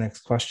relates to the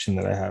next question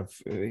that I have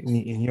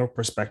in your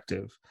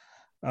perspective.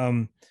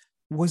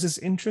 Was this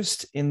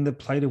interest in the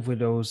plight of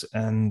widows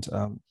and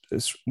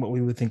what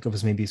we would think of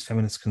as maybe as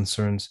feminist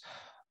concerns,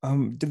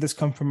 did this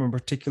come from a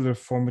particular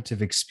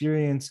formative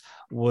experience?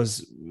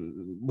 Was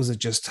it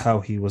just how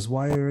he was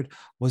wired?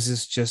 Was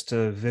this just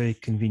a very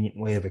convenient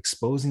way of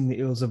exposing the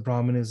ills of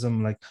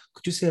Brahmanism? Like,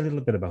 could you say a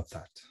little bit about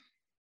that?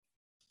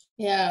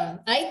 Yeah,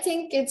 I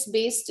think it's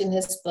based in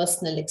his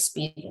personal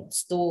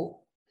experience,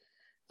 though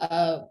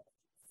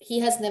he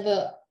has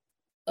never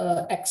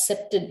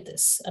accepted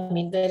this. I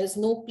mean, there is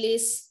no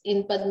place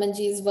in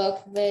Padmanji's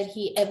work where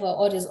he ever,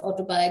 or his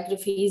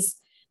autobiographies,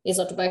 his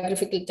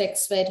autobiographical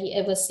texts, where he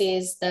ever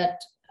says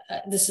that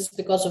this is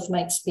because of my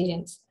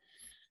experience.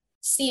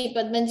 See,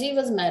 Padmanji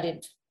was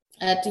married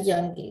at a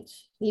young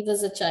age. He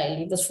was a child,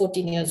 he was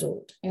 14 years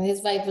old, and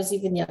his wife was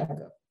even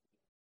younger.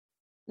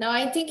 Now,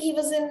 I think he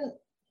was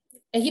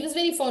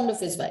very fond of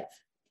his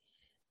wife.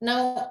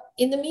 Now,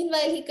 in the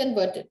meanwhile, he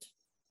converted.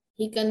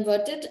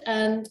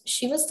 And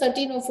she was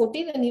 13 or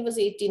 14 and he was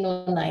 18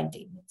 or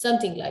 19,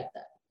 something like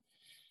that.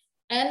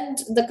 And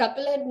the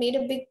couple had made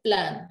a big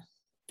plan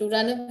to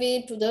run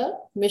away to the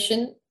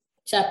mission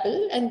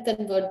chapel and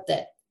convert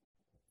there.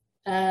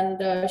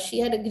 And she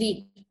had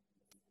agreed.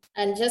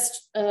 And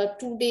just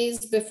 2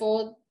 days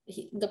before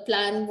the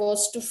plan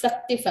was to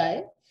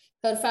fructify,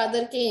 her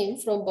father came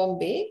from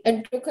Bombay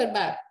and took her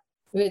back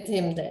with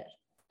him there.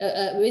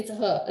 With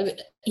her.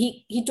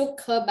 He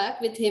took her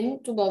back with him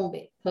to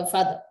Bombay, her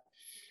father.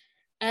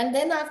 And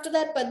then after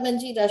that,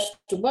 Padmanji rushed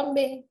to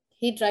Bombay.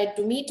 He tried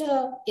to meet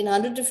her in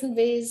 100 different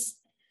ways,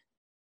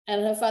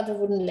 and her father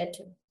wouldn't let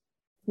him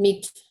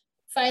meet.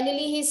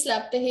 Finally, he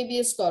slapped a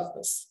habeas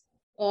corpus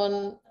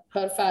on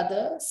her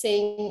father,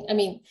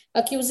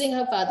 accusing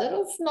her father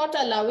of not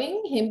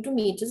allowing him to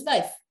meet his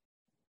wife.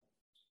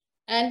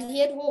 And he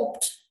had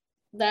hoped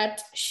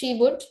that she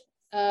would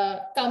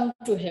come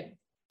to him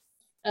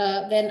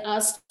when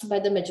asked by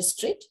the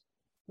magistrate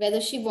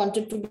whether she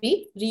wanted to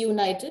be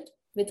reunited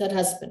with her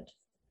husband.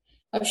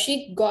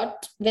 She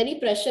got very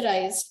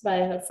pressurized by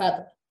her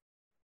father.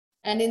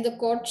 And in the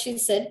court, she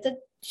said that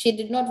she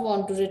did not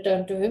want to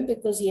return to him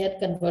because he had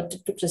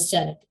converted to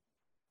Christianity.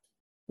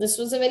 This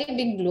was a very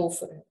big blow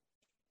for him.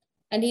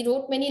 And he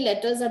wrote many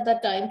letters at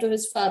that time to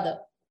his father,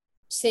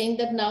 saying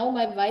that now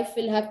my wife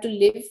will have to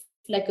live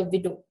like a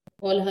widow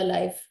all her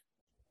life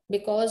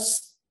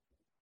because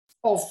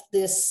of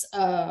this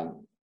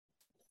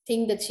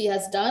thing that she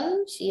has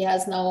done. She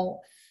has now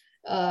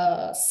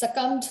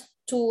succumbed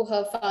to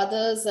her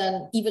father's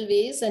and evil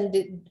ways and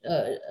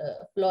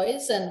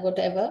ploys and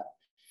whatever,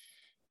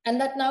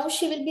 and that now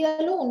she will be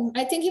alone.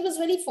 I think he was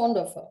very fond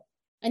of her,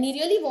 and he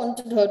really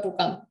wanted her to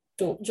come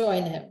to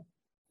join him.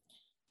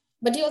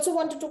 But he also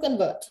wanted to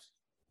convert.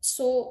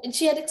 So, and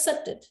she had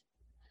accepted.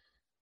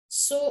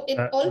 So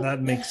that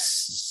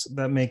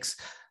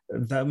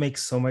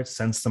makes so much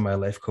sense to my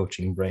life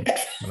coaching brain.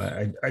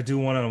 I do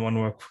one-on-one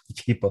work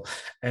with people,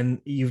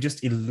 and you've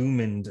just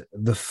illumined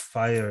the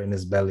fire in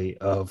his belly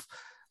of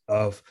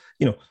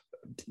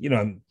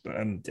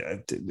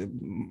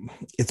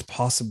it's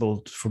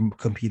possible for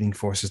competing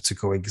forces to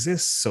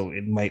coexist. So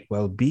it might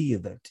well be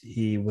that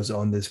he was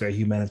on this very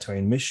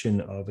humanitarian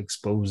mission of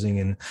exposing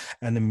and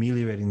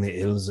ameliorating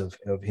the ills of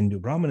Hindu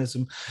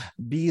Brahmanism.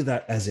 Be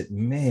that as it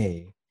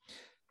may,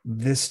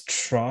 this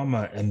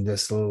trauma and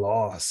this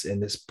loss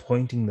and this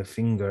pointing the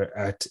finger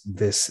at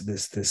the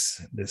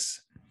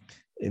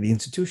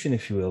institution,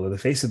 if you will, or the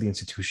face of the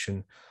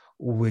institution,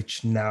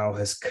 which now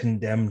has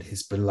condemned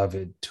his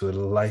beloved to a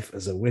life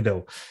as a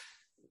widow.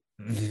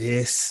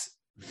 This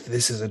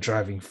is a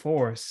driving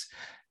force,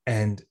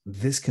 and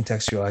this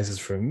contextualizes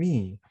for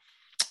me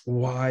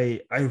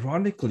why,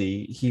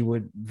 ironically, he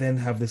would then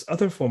have this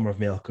other form of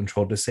male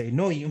control to say,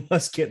 no, you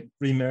must get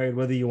remarried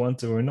whether you want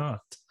to or not.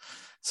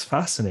 It's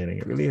fascinating.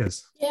 It really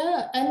is.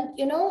 Yeah, and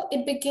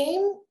it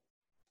became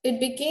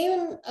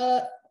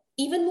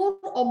even more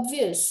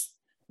obvious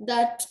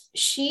that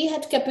she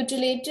had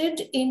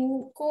capitulated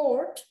in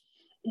court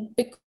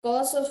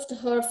because of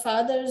her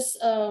father's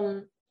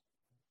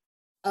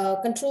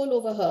control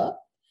over her,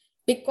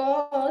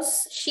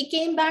 because she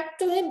came back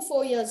to him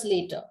 4 years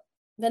later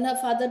when her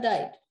father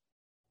died.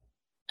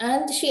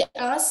 And she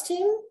asked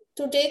him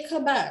to take her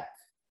back.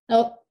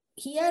 Now,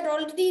 he had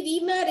already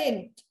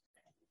remarried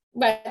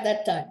by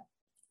that time,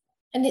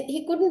 and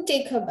he couldn't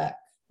take her back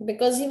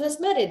because he was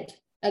married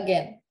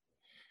again.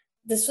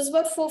 This was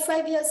about 4 or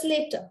 5 years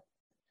later.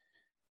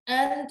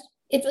 And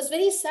it was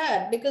very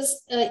sad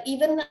because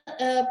even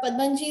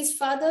Padmanji's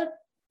father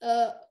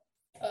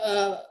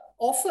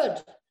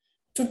offered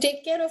to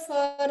take care of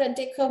her and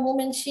take her home,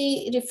 and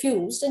she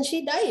refused, and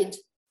she died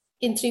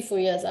in 3 or 4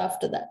 years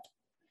after that.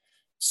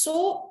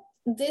 So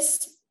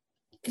this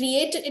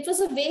created, it was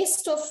a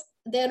waste of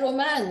their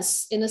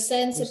romance in a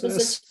sense. It was a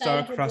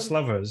star-crossed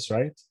lovers,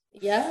 right?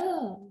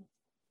 Yeah.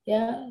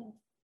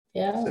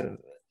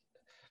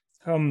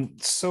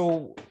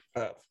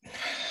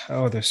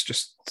 There's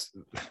just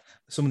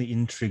so many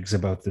intrigues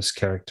about this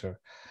character.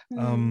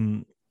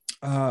 Who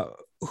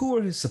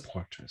were his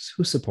supporters?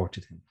 Who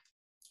supported him?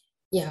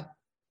 Yeah,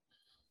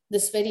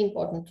 this is very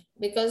important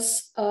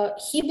because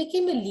he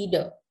became a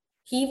leader.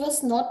 He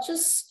was not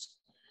just,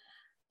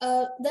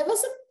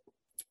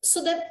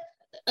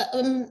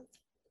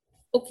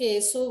 okay,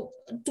 so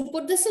to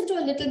put this into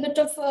a little bit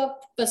of a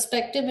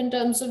perspective in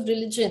terms of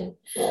religion,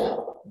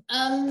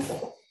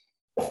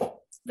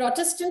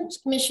 Protestant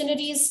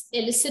missionaries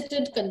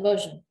elicited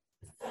conversion.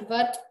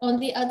 But on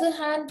the other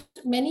hand,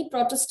 many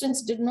Protestant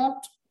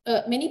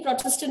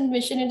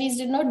missionaries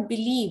did not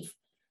believe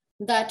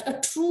that a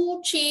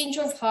true change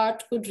of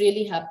heart could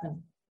really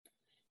happen.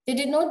 They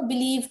did not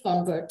believe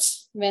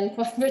converts when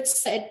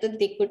converts said that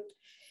they could.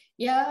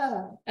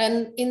 Yeah.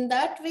 And in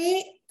that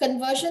way,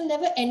 conversion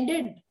never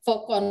ended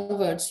for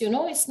converts.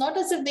 It's not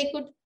as if they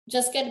could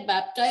just get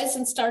baptized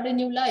and start a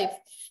new life.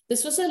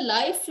 This was a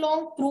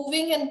lifelong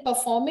proving and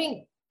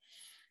performing.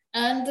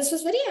 And this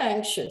was very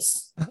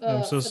anxious.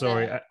 I'm so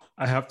sorry.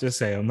 I have to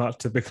say, I'm not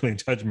typically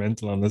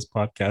judgmental on this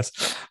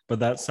podcast, but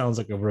that sounds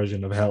like a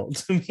version of hell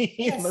to me.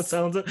 Yes.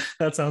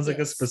 that sounds like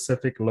a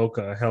specific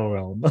loka, hell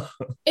realm.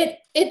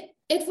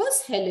 It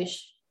was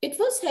hellish. It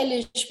was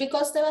hellish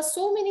because there were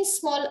so many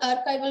small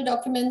archival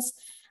documents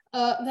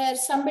where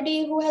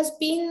somebody who has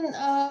been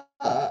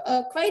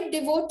quite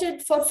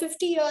devoted for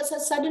 50 years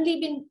has suddenly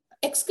been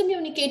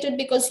excommunicated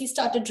because he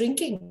started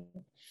drinking.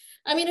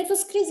 I mean, it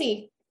was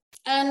crazy.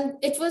 And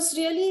it was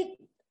really,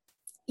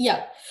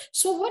 yeah.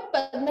 So what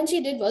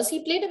Padmanji did was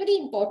he played a very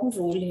important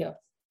role here.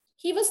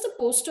 He was the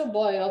poster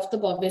boy of the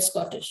Bombay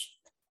Scottish.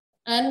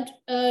 And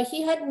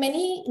he had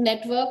many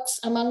networks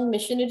among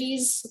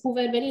missionaries who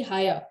were very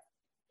high up.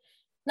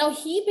 Now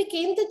he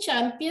became the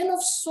champion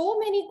of so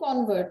many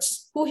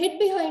converts who hid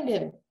behind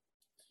him,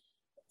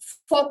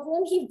 for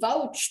whom he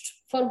vouched,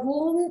 for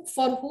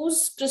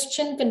whose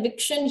Christian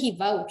conviction he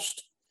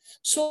vouched.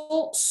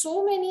 So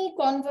many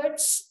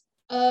converts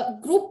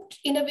grouped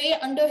in a way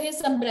under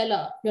his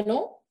umbrella,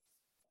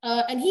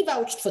 and he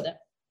vouched for them.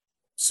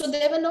 So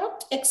they were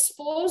not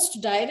exposed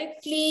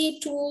directly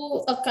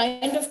to a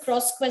kind of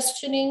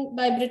cross-questioning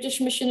by British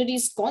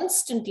missionaries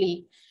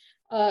constantly,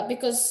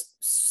 because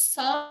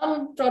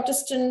some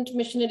Protestant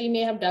missionary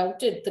may have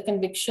doubted the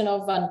conviction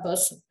of one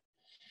person.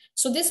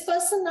 So this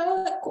person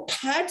now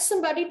had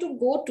somebody to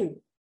go to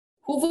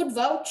who would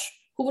vouch,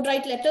 who would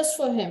write letters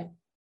for him,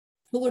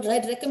 who would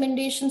write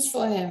recommendations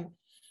for him,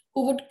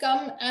 who would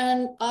come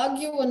and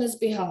argue on his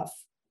behalf.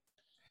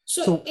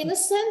 So in a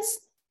sense,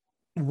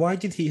 why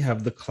did he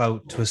have the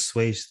clout to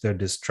assuage their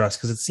distrust?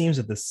 Because it seems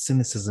that the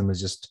cynicism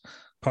is just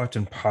part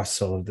and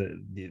parcel of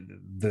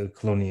the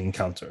colonial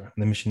encounter,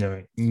 the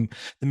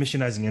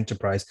missionizing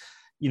enterprise.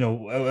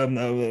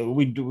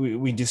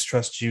 We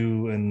distrust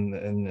you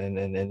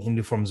and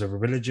Hindu forms of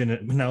religion.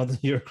 And now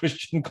that you're a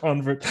Christian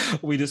convert,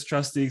 we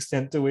distrust the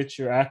extent to which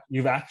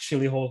you've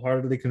actually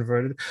wholeheartedly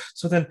converted.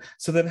 So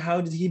then,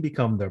 how did he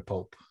become their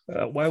pope?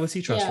 Why was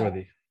he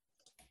trustworthy?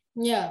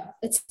 Yeah,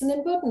 it's an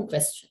important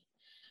question.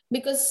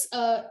 Because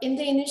in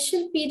the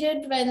initial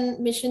period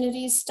when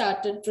missionaries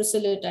started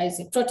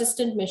proselytizing,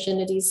 Protestant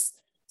missionaries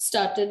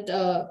started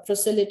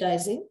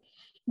proselytizing,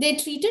 they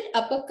treated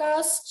upper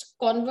caste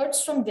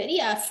converts from very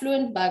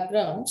affluent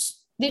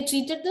backgrounds. They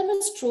treated them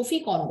as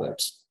trophy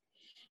converts.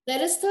 There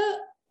was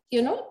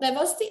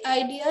the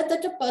idea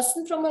that a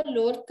person from a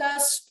lower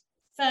caste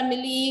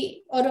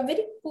family or a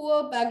very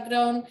poor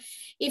background,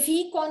 if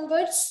he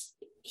converts,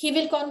 he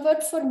will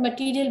convert for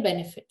material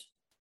benefit.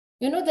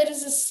 There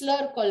is a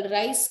slur called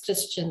rice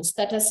Christians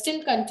that has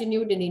still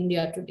continued in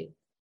India today.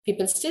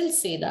 People still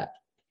say that.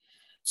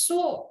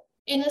 So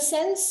in a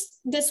sense,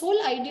 this whole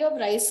idea of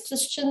rice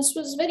Christians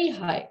was very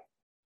high.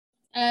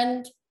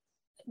 And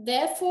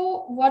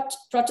therefore, what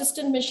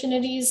Protestant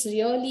missionaries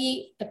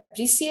really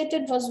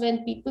appreciated was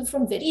when people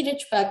from very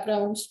rich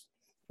backgrounds,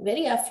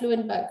 very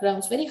affluent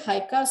backgrounds, very high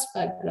caste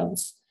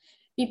backgrounds,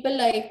 people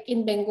like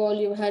in Bengal,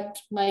 you had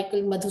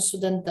Michael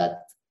Madhusudan Dutt.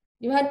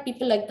 You had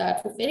people like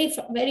that with very,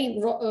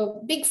 very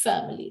big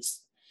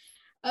families.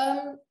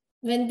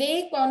 when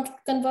they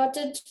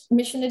converted,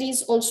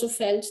 missionaries also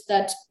felt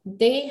that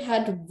they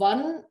had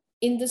won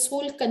in this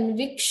whole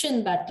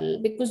conviction battle,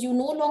 because you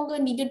no longer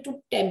needed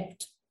to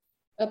tempt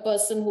a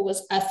person who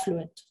was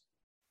affluent.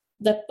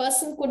 That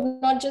person could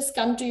not just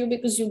come to you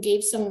because you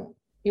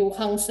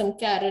hung some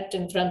carrot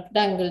in front,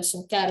 dangled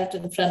some carrot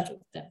in front of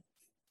them.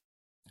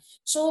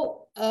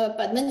 So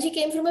Padmanji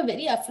came from a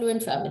very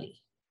affluent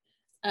family.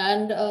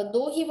 And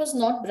though he was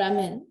not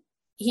Brahmin,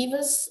 he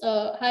was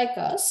high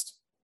caste.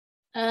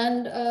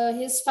 And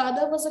his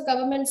father was a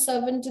government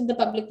servant in the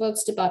public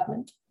works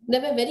department. They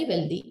were very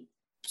wealthy.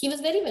 He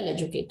was very well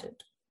educated.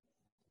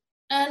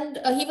 And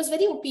he was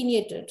very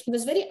opinionated. He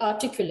was very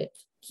articulate.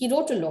 He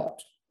wrote a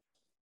lot.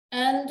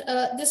 And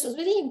this was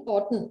very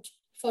important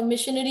for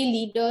missionary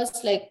leaders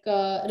like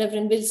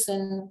Reverend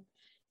Wilson,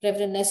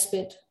 Reverend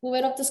Nesbitt, who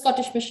were of the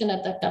Scottish Mission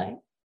at that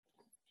time.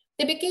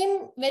 They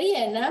became very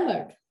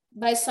enamored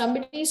by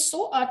somebody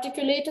so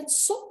articulate and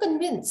so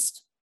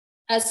convinced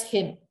as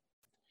him.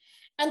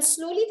 And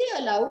slowly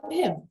they allowed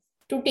him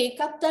to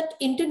take up that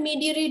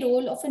intermediary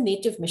role of a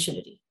native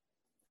missionary,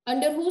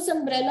 under whose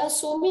umbrella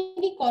so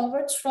many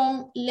converts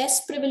from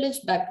less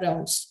privileged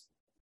backgrounds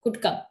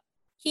could come.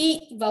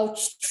 He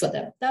vouched for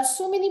them. There are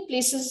so many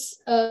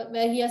places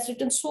where he has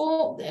written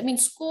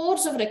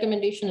scores of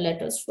recommendation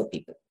letters for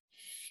people.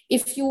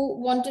 If you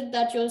wanted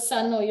that your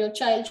son or your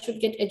child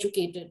should get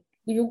educated,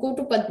 you go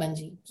to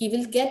Padmanji. He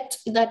will get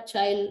that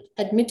child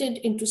admitted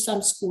into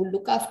some school,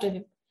 look after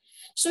him.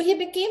 So he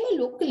became a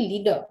local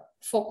leader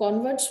for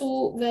converts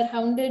who were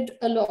hounded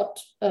a lot,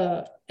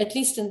 at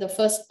least in the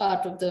first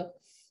part of the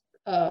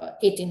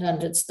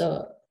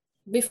 1800s,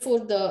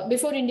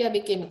 before India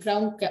became a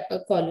crown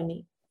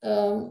colony.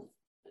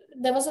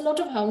 There was a lot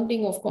of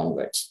hounding of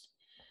converts.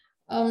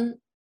 And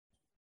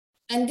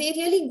they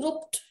really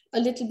grouped a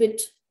little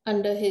bit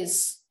under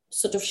his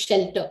sort of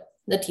shelter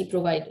that he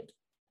provided.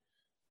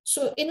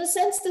 So in a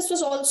sense, this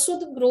was also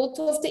the growth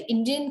of the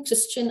Indian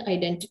Christian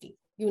identity.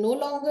 You no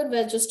longer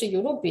were just a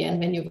European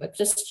when you were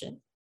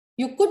Christian.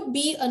 You could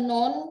be a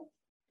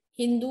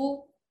non-Hindu,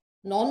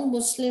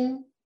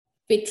 non-Muslim,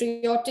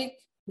 patriotic,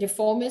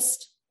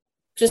 reformist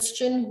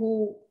Christian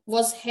who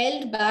was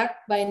held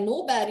back by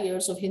no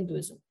barriers of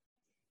Hinduism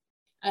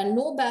and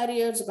no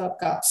barriers about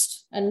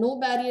caste and no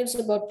barriers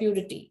about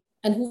purity,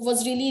 and who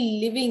was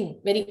really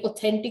living very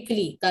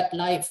authentically that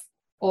life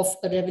of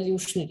a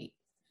revolutionary.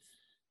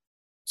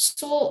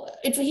 So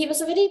he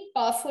was a very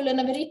powerful and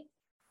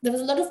there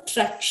was a lot of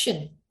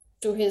traction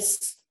to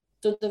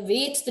the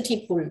weight that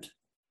he pulled.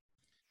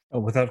 Oh,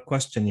 without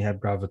question, he had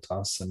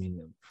gravitas. I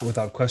mean,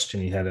 without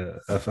question, he had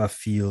a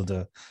field.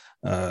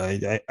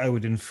 I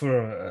would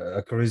infer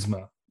a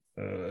charisma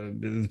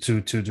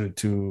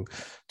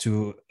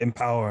to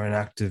empower and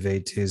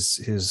activate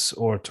his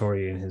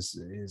oratory and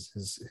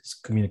his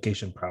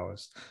communication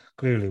prowess.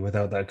 Clearly,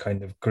 without that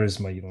kind of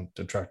charisma, you don't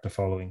attract a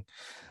following.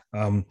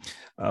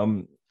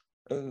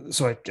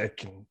 So I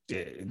can.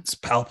 It's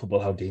palpable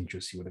how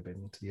dangerous he would have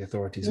been to the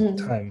authorities at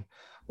the time.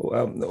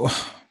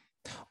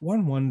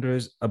 One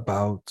wonders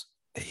about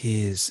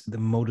the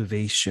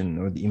motivation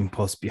or the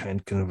impulse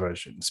behind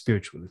conversion: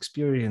 spiritual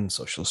experience,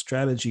 social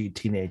strategy,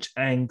 teenage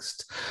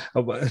angst.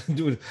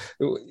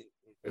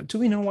 Do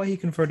we know why he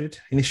converted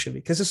initially?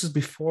 Because this is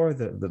before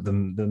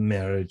the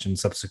marriage and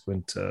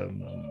subsequent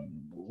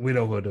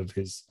widowhood of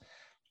his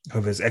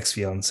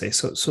ex-fiancée.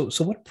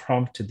 So what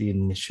prompted the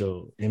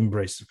initial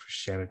embrace of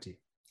Christianity?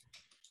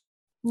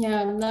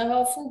 Yeah, I've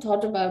often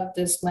thought about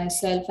this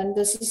myself, and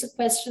this is a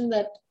question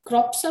that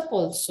crops up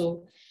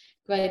also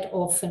quite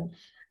often.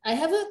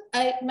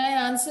 My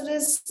answer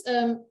is,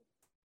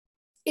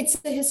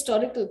 it's a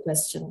historical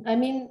question. I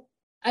mean,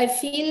 I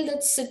feel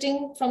that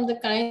sitting from the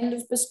kind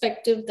of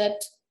perspective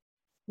that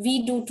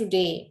we do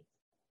today,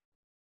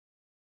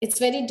 it's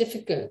very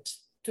difficult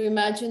to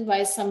imagine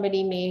why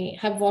somebody may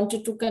have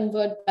wanted to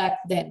convert back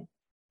then.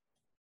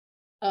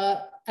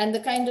 And the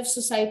kind of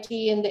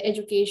society and the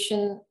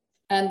education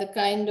and the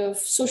kind of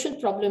social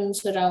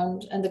problems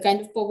around and the kind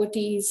of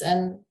poverties.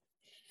 And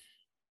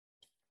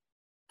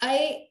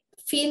I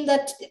feel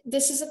that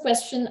this is a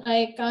question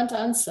I can't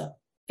answer,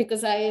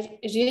 because I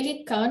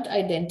really can't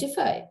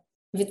identify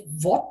with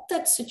what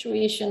that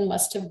situation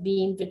must have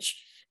been,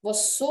 which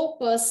was so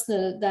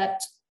personal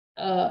that,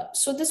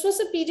 so this was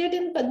a period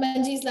in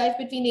Padmanji's life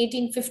between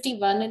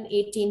 1851 and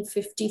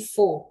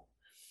 1854.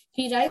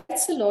 He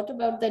writes a lot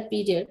about that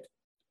period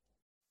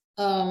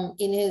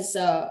in his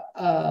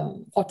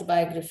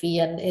autobiography,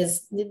 and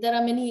there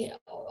are many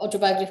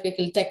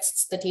autobiographical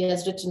texts that he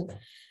has written.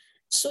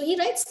 So he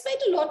writes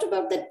quite a lot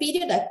about that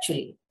period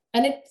actually,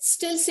 and it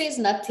still says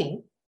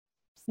nothing,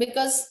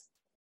 because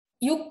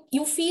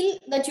you feel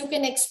that you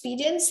can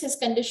experience his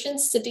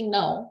conditions sitting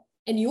now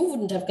and you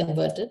wouldn't have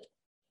converted.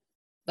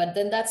 But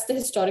then that's the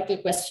historical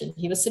question.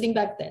 He was sitting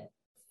back then.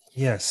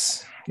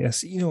 Yes.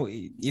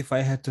 If I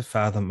had to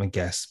fathom a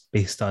guess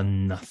based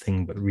on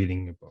nothing but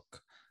reading your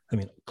book, I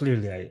mean,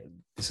 clearly,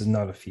 this is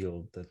not a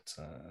field that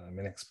I'm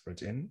an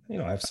expert in.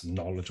 I have some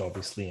knowledge,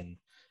 obviously,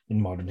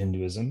 in modern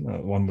Hinduism.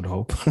 One would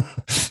hope,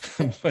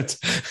 but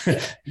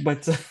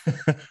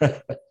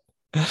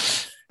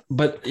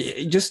But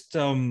just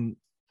the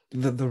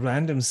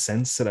random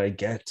sense that I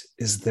get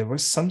is there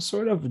was some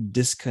sort of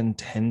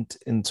discontent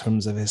in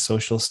terms of his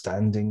social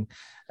standing.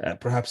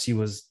 Perhaps he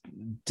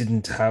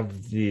didn't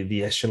have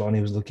the echelon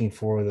he was looking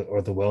for,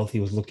 or the wealth he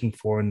was looking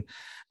for,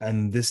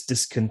 and this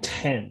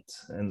discontent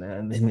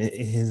and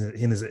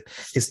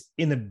his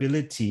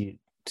inability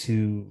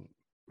to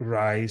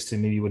rise to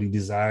maybe what he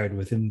desired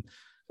within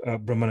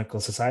Brahmanical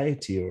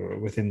society or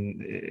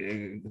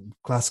within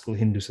classical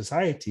Hindu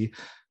society.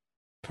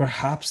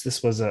 Perhaps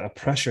this was a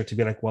pressure to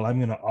be like, well, I'm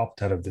going to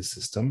opt out of this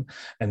system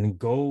and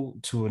go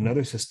to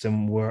another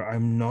system where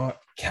I'm not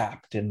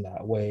capped in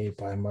that way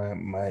by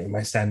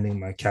my standing,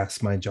 my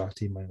caste, my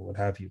jati, my what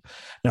have you.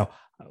 Now,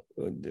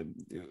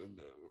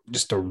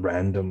 just a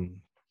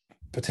random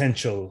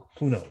potential,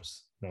 who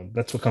knows?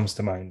 That's what comes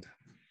to mind.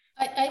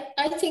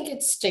 I think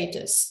it's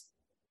status.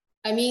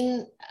 I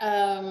mean,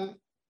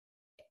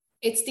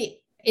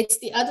 it's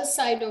the other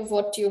side of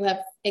what you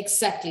have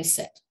exactly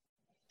said.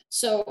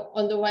 So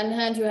on the one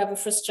hand, you have a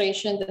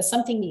frustration, there's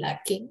something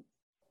lacking,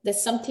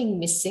 there's something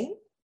missing.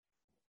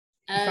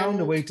 He found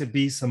a way to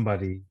be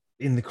somebody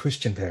in the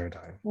Christian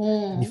paradigm.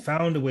 He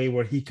found a way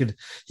where he could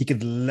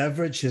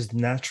leverage his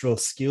natural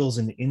skills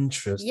and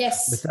interests,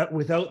 yes,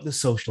 without the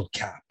social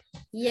cap.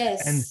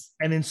 Yes.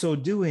 And in so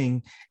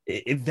doing,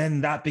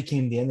 then that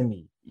became the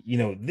enemy.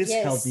 This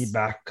yes. held me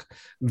back.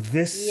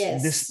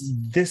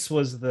 This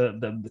was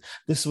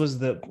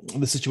the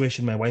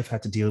situation my wife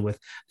had to deal with.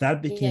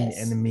 That became the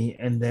enemy.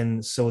 And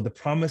then so the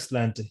promised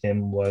land to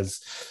him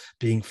was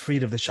being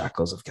freed of the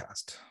shackles of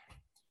caste.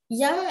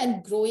 Yeah,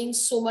 and growing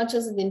so much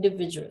as an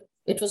individual.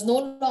 It was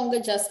no longer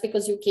just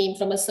because you came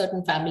from a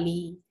certain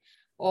family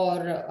or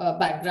a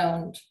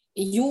background.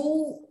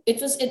 It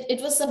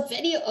was a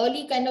very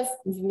early kind of,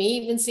 we may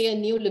even say, a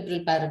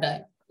neoliberal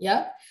paradigm.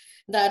 Yeah.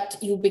 That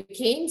you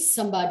became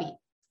somebody.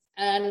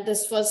 And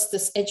this was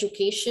this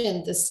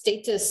education, the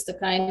status, the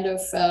kind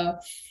of,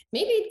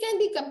 maybe it can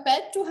be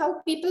compared to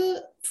how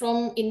people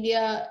from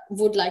India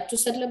would like to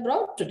settle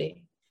abroad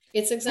today.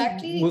 It's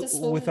exactly this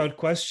whole... Without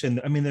question.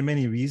 I mean, there are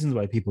many reasons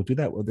why people do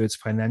that, whether it's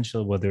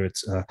financial, whether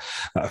it's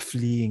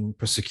fleeing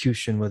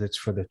persecution, whether it's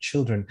for their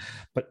children.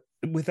 But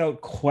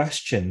without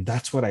question,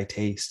 that's what I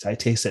taste. I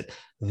taste it.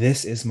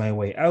 This is my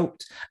way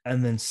out.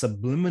 And then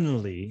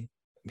subliminally,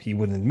 he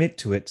wouldn't admit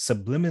to it,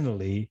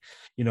 subliminally,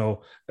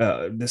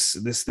 this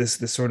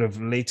sort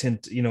of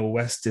latent,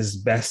 West is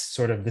best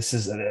sort of, this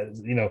is,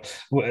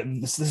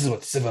 this is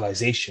what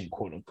civilization,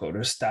 quote unquote,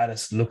 or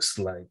status looks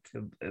like,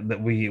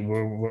 that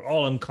we're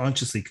all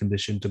unconsciously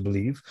conditioned to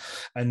believe,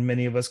 and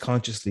many of us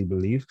consciously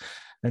believe.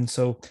 And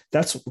so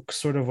that's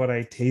sort of what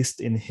I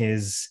taste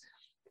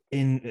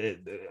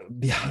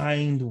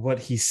behind what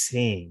he's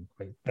saying,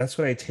 right? That's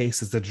what I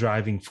taste as the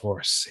driving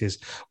force,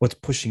 what's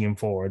pushing him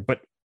forward.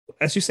 But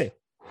as you say,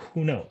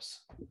 who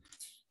knows?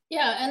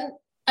 Yeah, and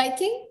I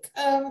think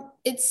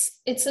it's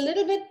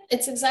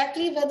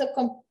exactly where the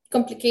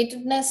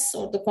complicatedness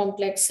or the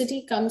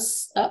complexity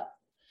comes up,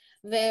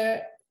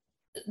 where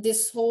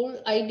this whole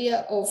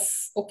idea of,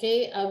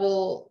 okay, I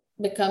will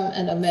become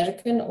an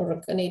American or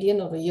a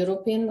Canadian or a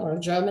European or a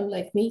German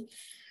like me,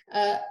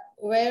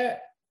 where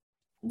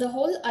the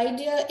whole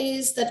idea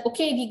is that,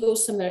 okay, we go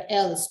somewhere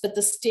else, but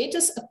the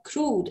status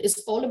accrued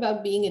is all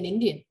about being an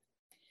Indian.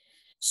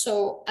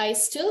 So I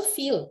still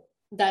feel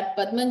that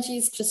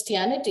Padmanji's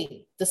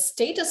Christianity, the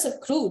status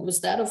accrued was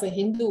that of a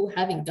Hindu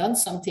having done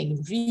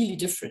something really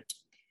different.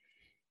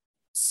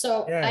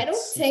 So yeah, I don't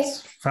think...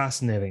 It's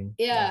fascinating.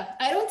 Yeah,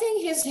 I don't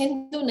think his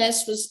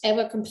Hindu-ness was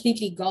ever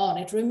completely gone.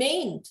 It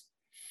remained.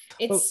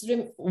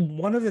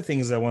 One of the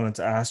things I wanted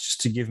to ask,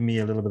 just to give me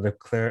a little bit of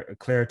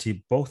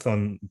clarity, both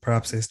on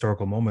perhaps a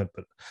historical moment,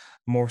 but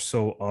more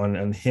so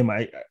on him.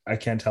 I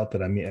can't help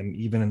it. I mean, I'm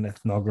even an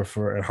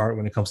ethnographer at heart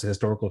when it comes to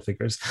historical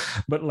figures.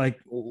 But like,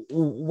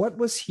 what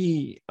was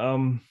he?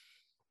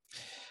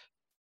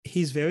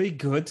 He's very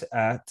good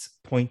at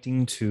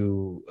pointing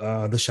to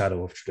the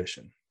shadow of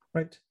tradition,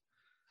 right?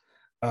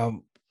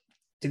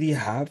 Did he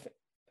have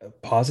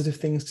positive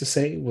things to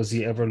say? Was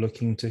he ever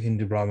looking to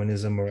Hindu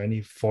Brahmanism or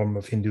any form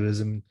of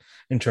Hinduism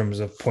in terms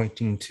of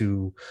pointing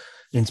to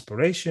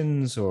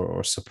inspirations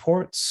or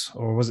supports,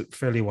 or was it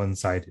fairly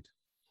one-sided?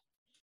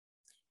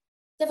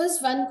 There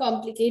was one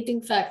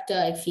complicating factor,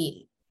 I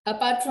feel,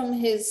 apart from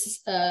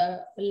his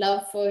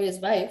love for his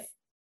wife,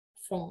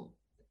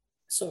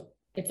 so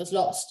it was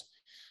lost,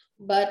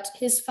 but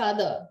his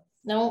father.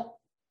 Now,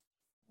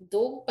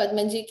 though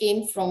Padmanji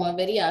came from a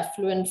very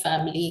affluent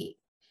family,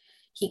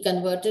 he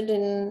converted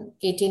in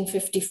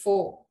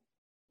 1854.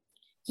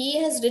 He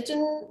has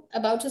written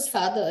about his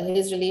father,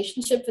 his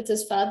relationship with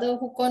his father,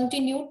 who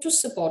continued to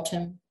support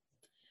him,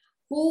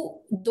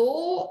 who,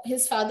 though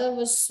his father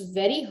was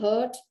very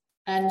hurt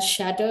and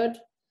shattered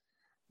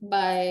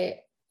by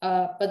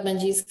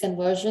Padmanji's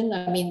conversion.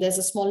 I mean, there's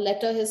a small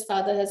letter his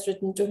father has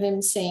written to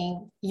him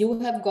saying, "You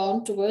have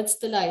gone towards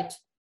the light,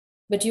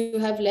 but you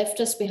have left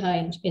us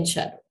behind in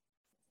shadow."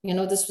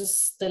 This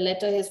was the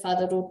letter his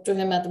father wrote to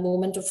him at the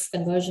moment of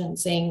conversion,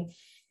 saying,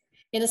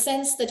 in a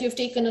sense, that you've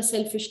taken a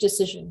selfish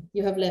decision.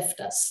 You have left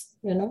us,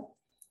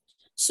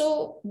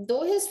 So,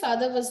 though his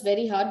father was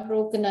very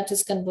heartbroken at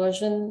his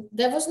conversion,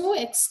 there was no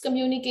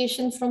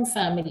excommunication from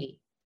family.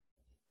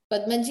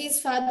 Padmanji's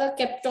father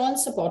kept on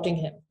supporting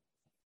him.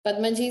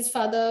 Padmanji's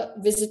father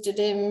visited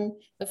him,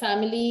 the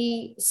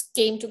family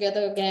came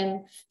together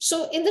again.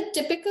 So, in the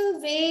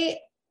typical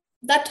way,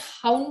 that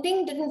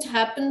hounding didn't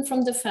happen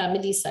from the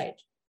family side.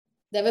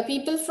 There were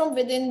people from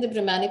within the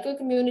Brahmanical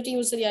community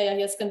who said, yeah,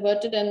 he has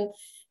converted. And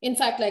in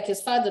fact, like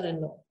his father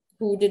in law,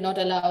 who did not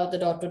allow the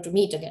daughter to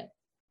meet again.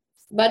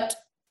 But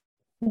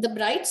the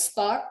bright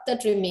spark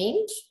that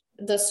remained,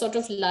 the sort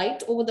of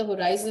light over the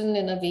horizon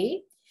in a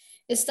way,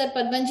 is that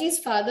Padmanji's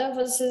father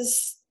was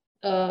his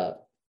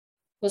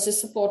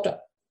supporter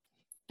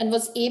and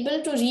was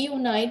able to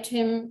reunite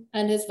him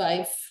and his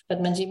wife.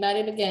 Padmanji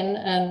married again,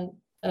 and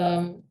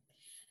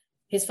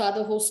his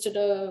father hosted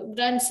a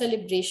grand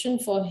celebration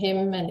for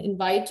him and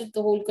invited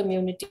the whole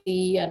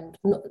community, and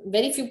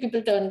very few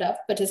people turned up,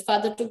 but his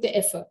father took the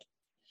effort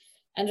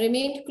and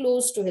remained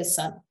close to his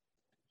son.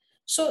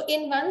 So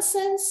in one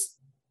sense,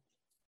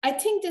 I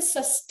think this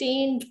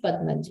sustained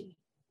Padmanji.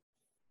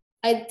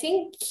 I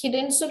think he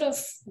didn't sort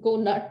of go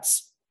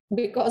nuts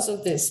because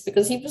of this,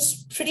 because he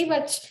was pretty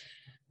much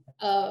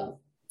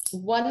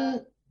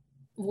one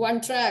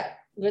track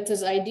with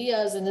his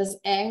ideas and his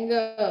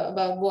anger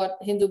about what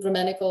Hindu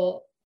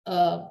Brahmanical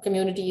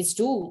communities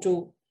do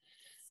too.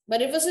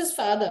 But it was his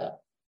father.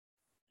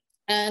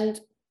 And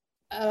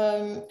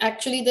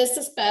actually, there's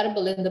this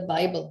parable in the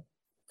Bible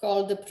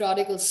called the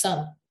prodigal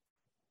son.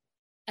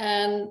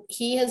 And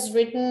he has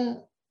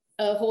written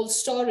a whole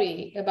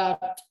story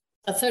about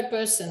a third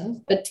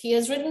person, but he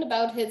has written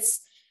about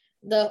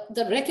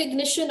the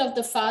recognition of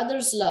the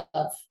father's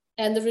love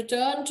and the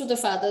return to the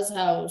father's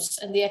house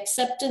and the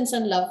acceptance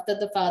and love that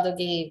the father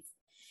gave.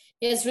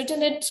 He has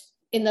written it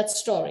in that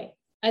story.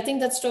 I think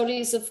that story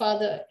is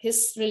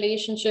his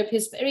relationship,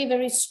 his very,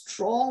 very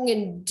strong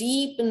and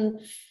deep and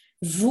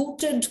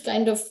rooted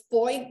kind of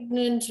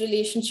poignant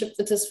relationship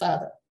with his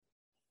father.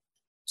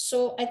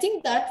 So I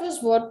think that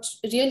was what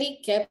really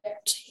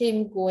kept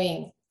him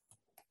going.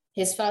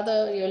 His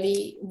father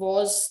really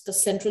was the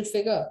central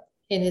figure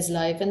in his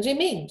life and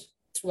remained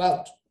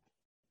throughout.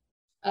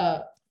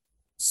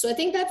 So I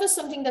think that was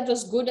something that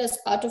was good as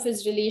part of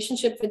his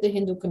relationship with the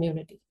Hindu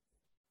community.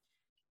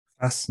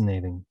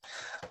 Fascinating.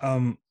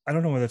 I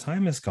don't know where the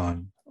time has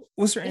gone.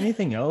 Was there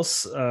anything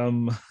else?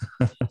 Well,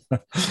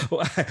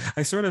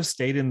 I sort of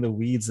stayed in the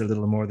weeds a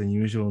little more than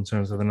usual in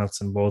terms of the nuts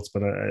and bolts,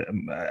 but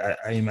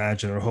I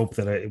imagine or hope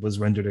that it was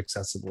rendered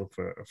accessible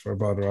for a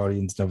broader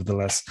audience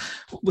nevertheless.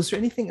 Was there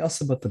anything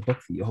else about the book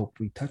that you hope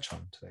we touch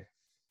on today?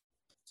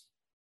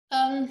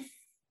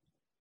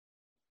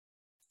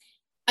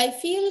 I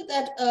feel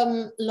that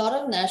a lot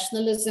of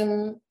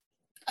nationalism,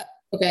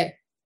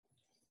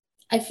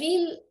 I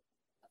feel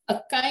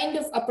a kind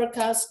of upper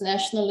caste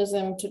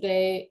nationalism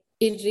today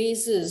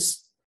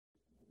erases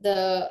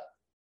the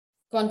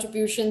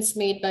contributions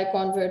made by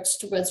converts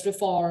towards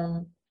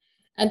reform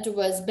and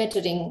towards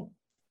bettering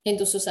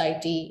Hindu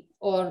society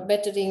or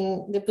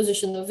bettering the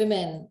position of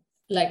women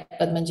like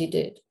Padmanji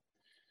did.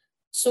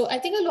 So I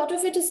think a lot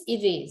of it is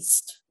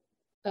erased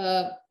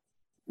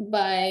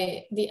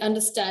by the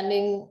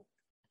understanding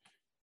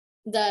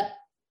that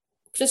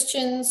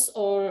Christians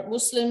or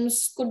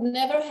Muslims could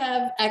never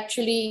have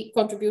actually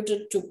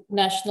contributed to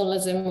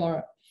nationalism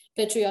or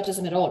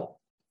patriotism at all.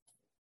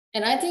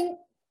 And I think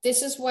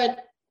this is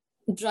what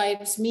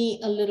drives me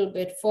a little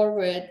bit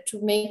forward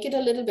to make it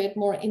a little bit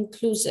more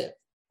inclusive,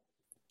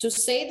 to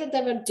say that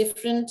there were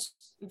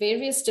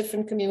various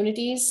different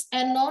communities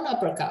and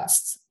non-upper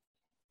castes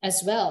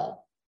as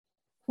well,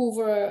 who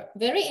were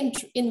very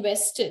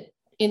invested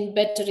in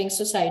bettering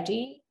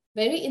society,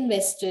 very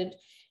invested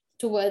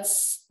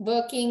towards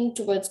working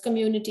towards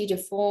community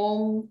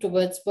reform,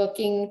 towards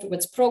working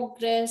towards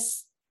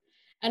progress.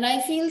 And I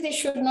feel they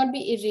should not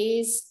be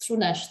erased through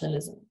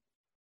nationalism.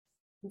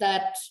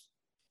 That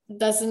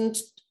doesn't,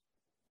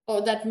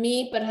 or that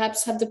may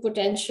perhaps have the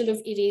potential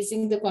of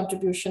erasing the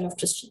contribution of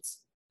Christians.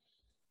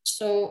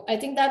 So I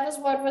think that was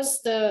what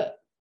was the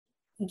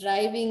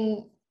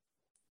driving.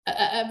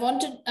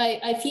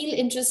 I feel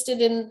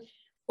interested in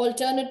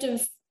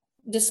alternative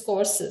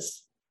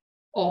discourses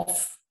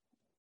of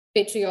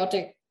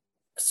patriotic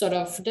sort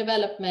of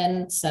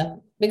developments,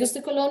 and because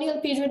the colonial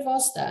period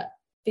was that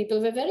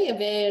people were very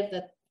aware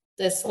that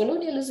there's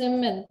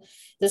colonialism and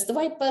there's the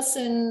white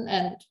person,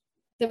 and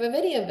they were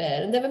very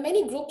aware, and there were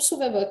many groups who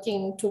were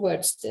working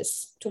towards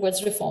this,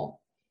 towards reform.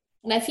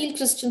 And I feel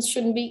Christians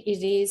shouldn't be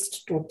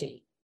erased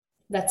totally.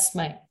 That's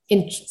my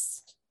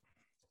interest.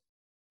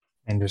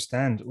 I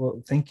understand.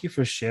 Well, thank you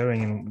for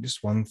sharing. And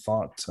just one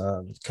thought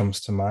that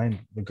comes to mind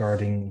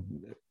regarding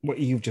what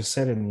you've just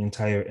said in the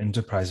entire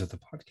enterprise of the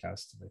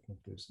podcast. I think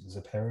there's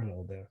a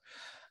parallel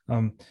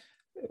there.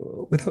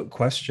 Without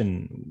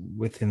question,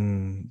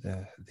 within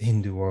the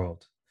Hindu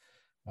world,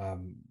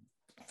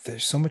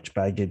 there's so much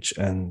baggage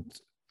and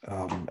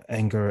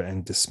anger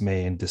and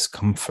dismay and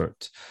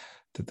discomfort.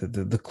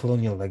 The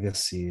colonial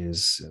legacy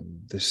is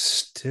there's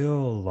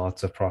still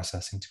lots of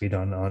processing to be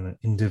done on an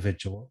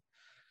individual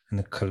and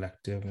a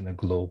collective and a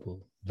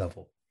global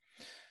level.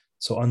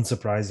 So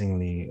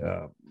unsurprisingly,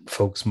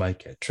 folks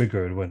might get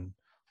triggered when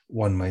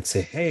one might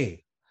say,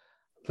 hey,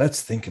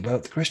 let's think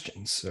about the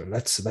Christians, or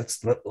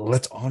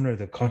let's honor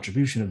the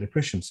contribution of the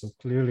Christians. So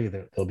clearly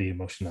there'll be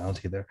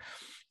emotionality there.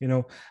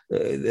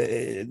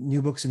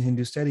 New Books in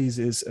Hindu Studies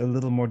is a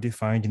little more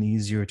defined and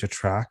easier to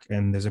track,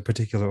 and there's a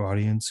particular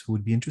audience who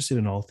would be interested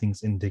in all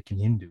things Indic and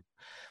Hindu.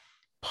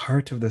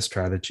 Part of the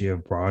strategy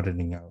of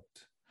broadening out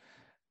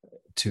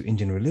to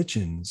Indian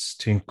religions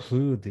to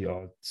include the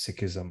odd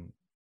Sikhism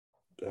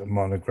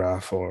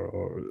monograph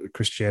or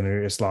Christianity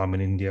or Islam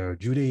in India or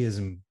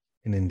Judaism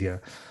in India,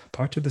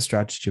 part of the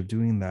strategy of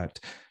doing that,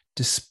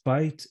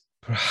 despite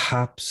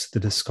perhaps the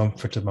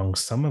discomfort among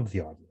some of the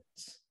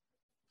audience,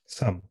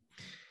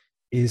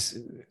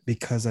 is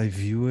because I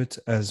view it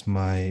as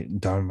my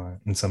dharma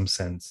in some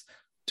sense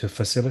to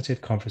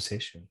facilitate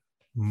conversation.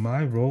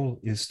 My role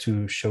is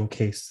to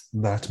showcase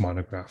that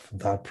monograph,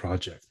 that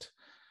project.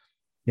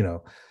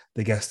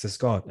 The guest is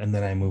God, and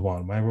then I move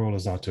on. My role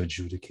is not to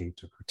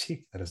adjudicate or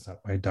critique. That is not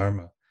my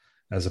dharma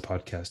as a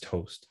podcast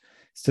host.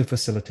 It's to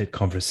facilitate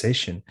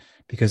conversation,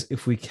 because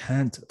if we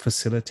can't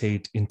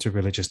facilitate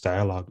interreligious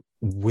dialogue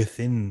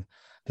within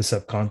the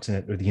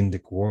subcontinent or the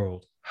Indic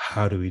world,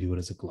 how do we do it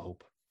as a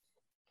globe?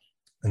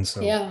 And so,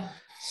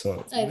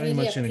 I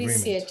really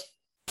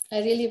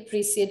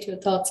appreciate your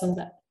thoughts on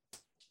that.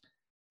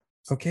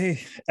 Okay,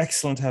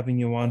 excellent having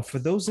you on. For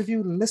those of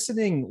you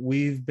listening,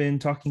 we've been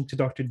talking to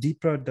Dr.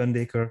 Deepra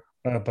Dandekar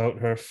about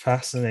her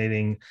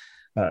fascinating,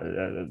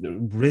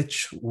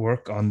 rich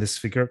work on this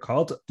figure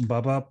called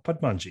Baba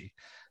Padmanji,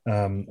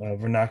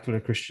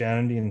 Vernacular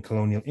Christianity in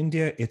Colonial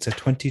India. It's a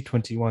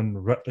 2021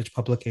 Routledge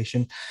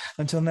publication.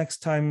 Until next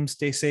time,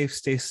 stay safe,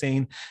 stay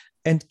sane,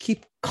 and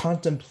keep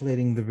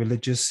contemplating the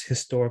religious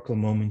historical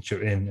moment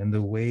you're in and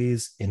the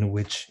ways in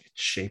which it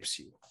shapes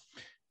you.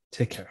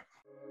 Take care.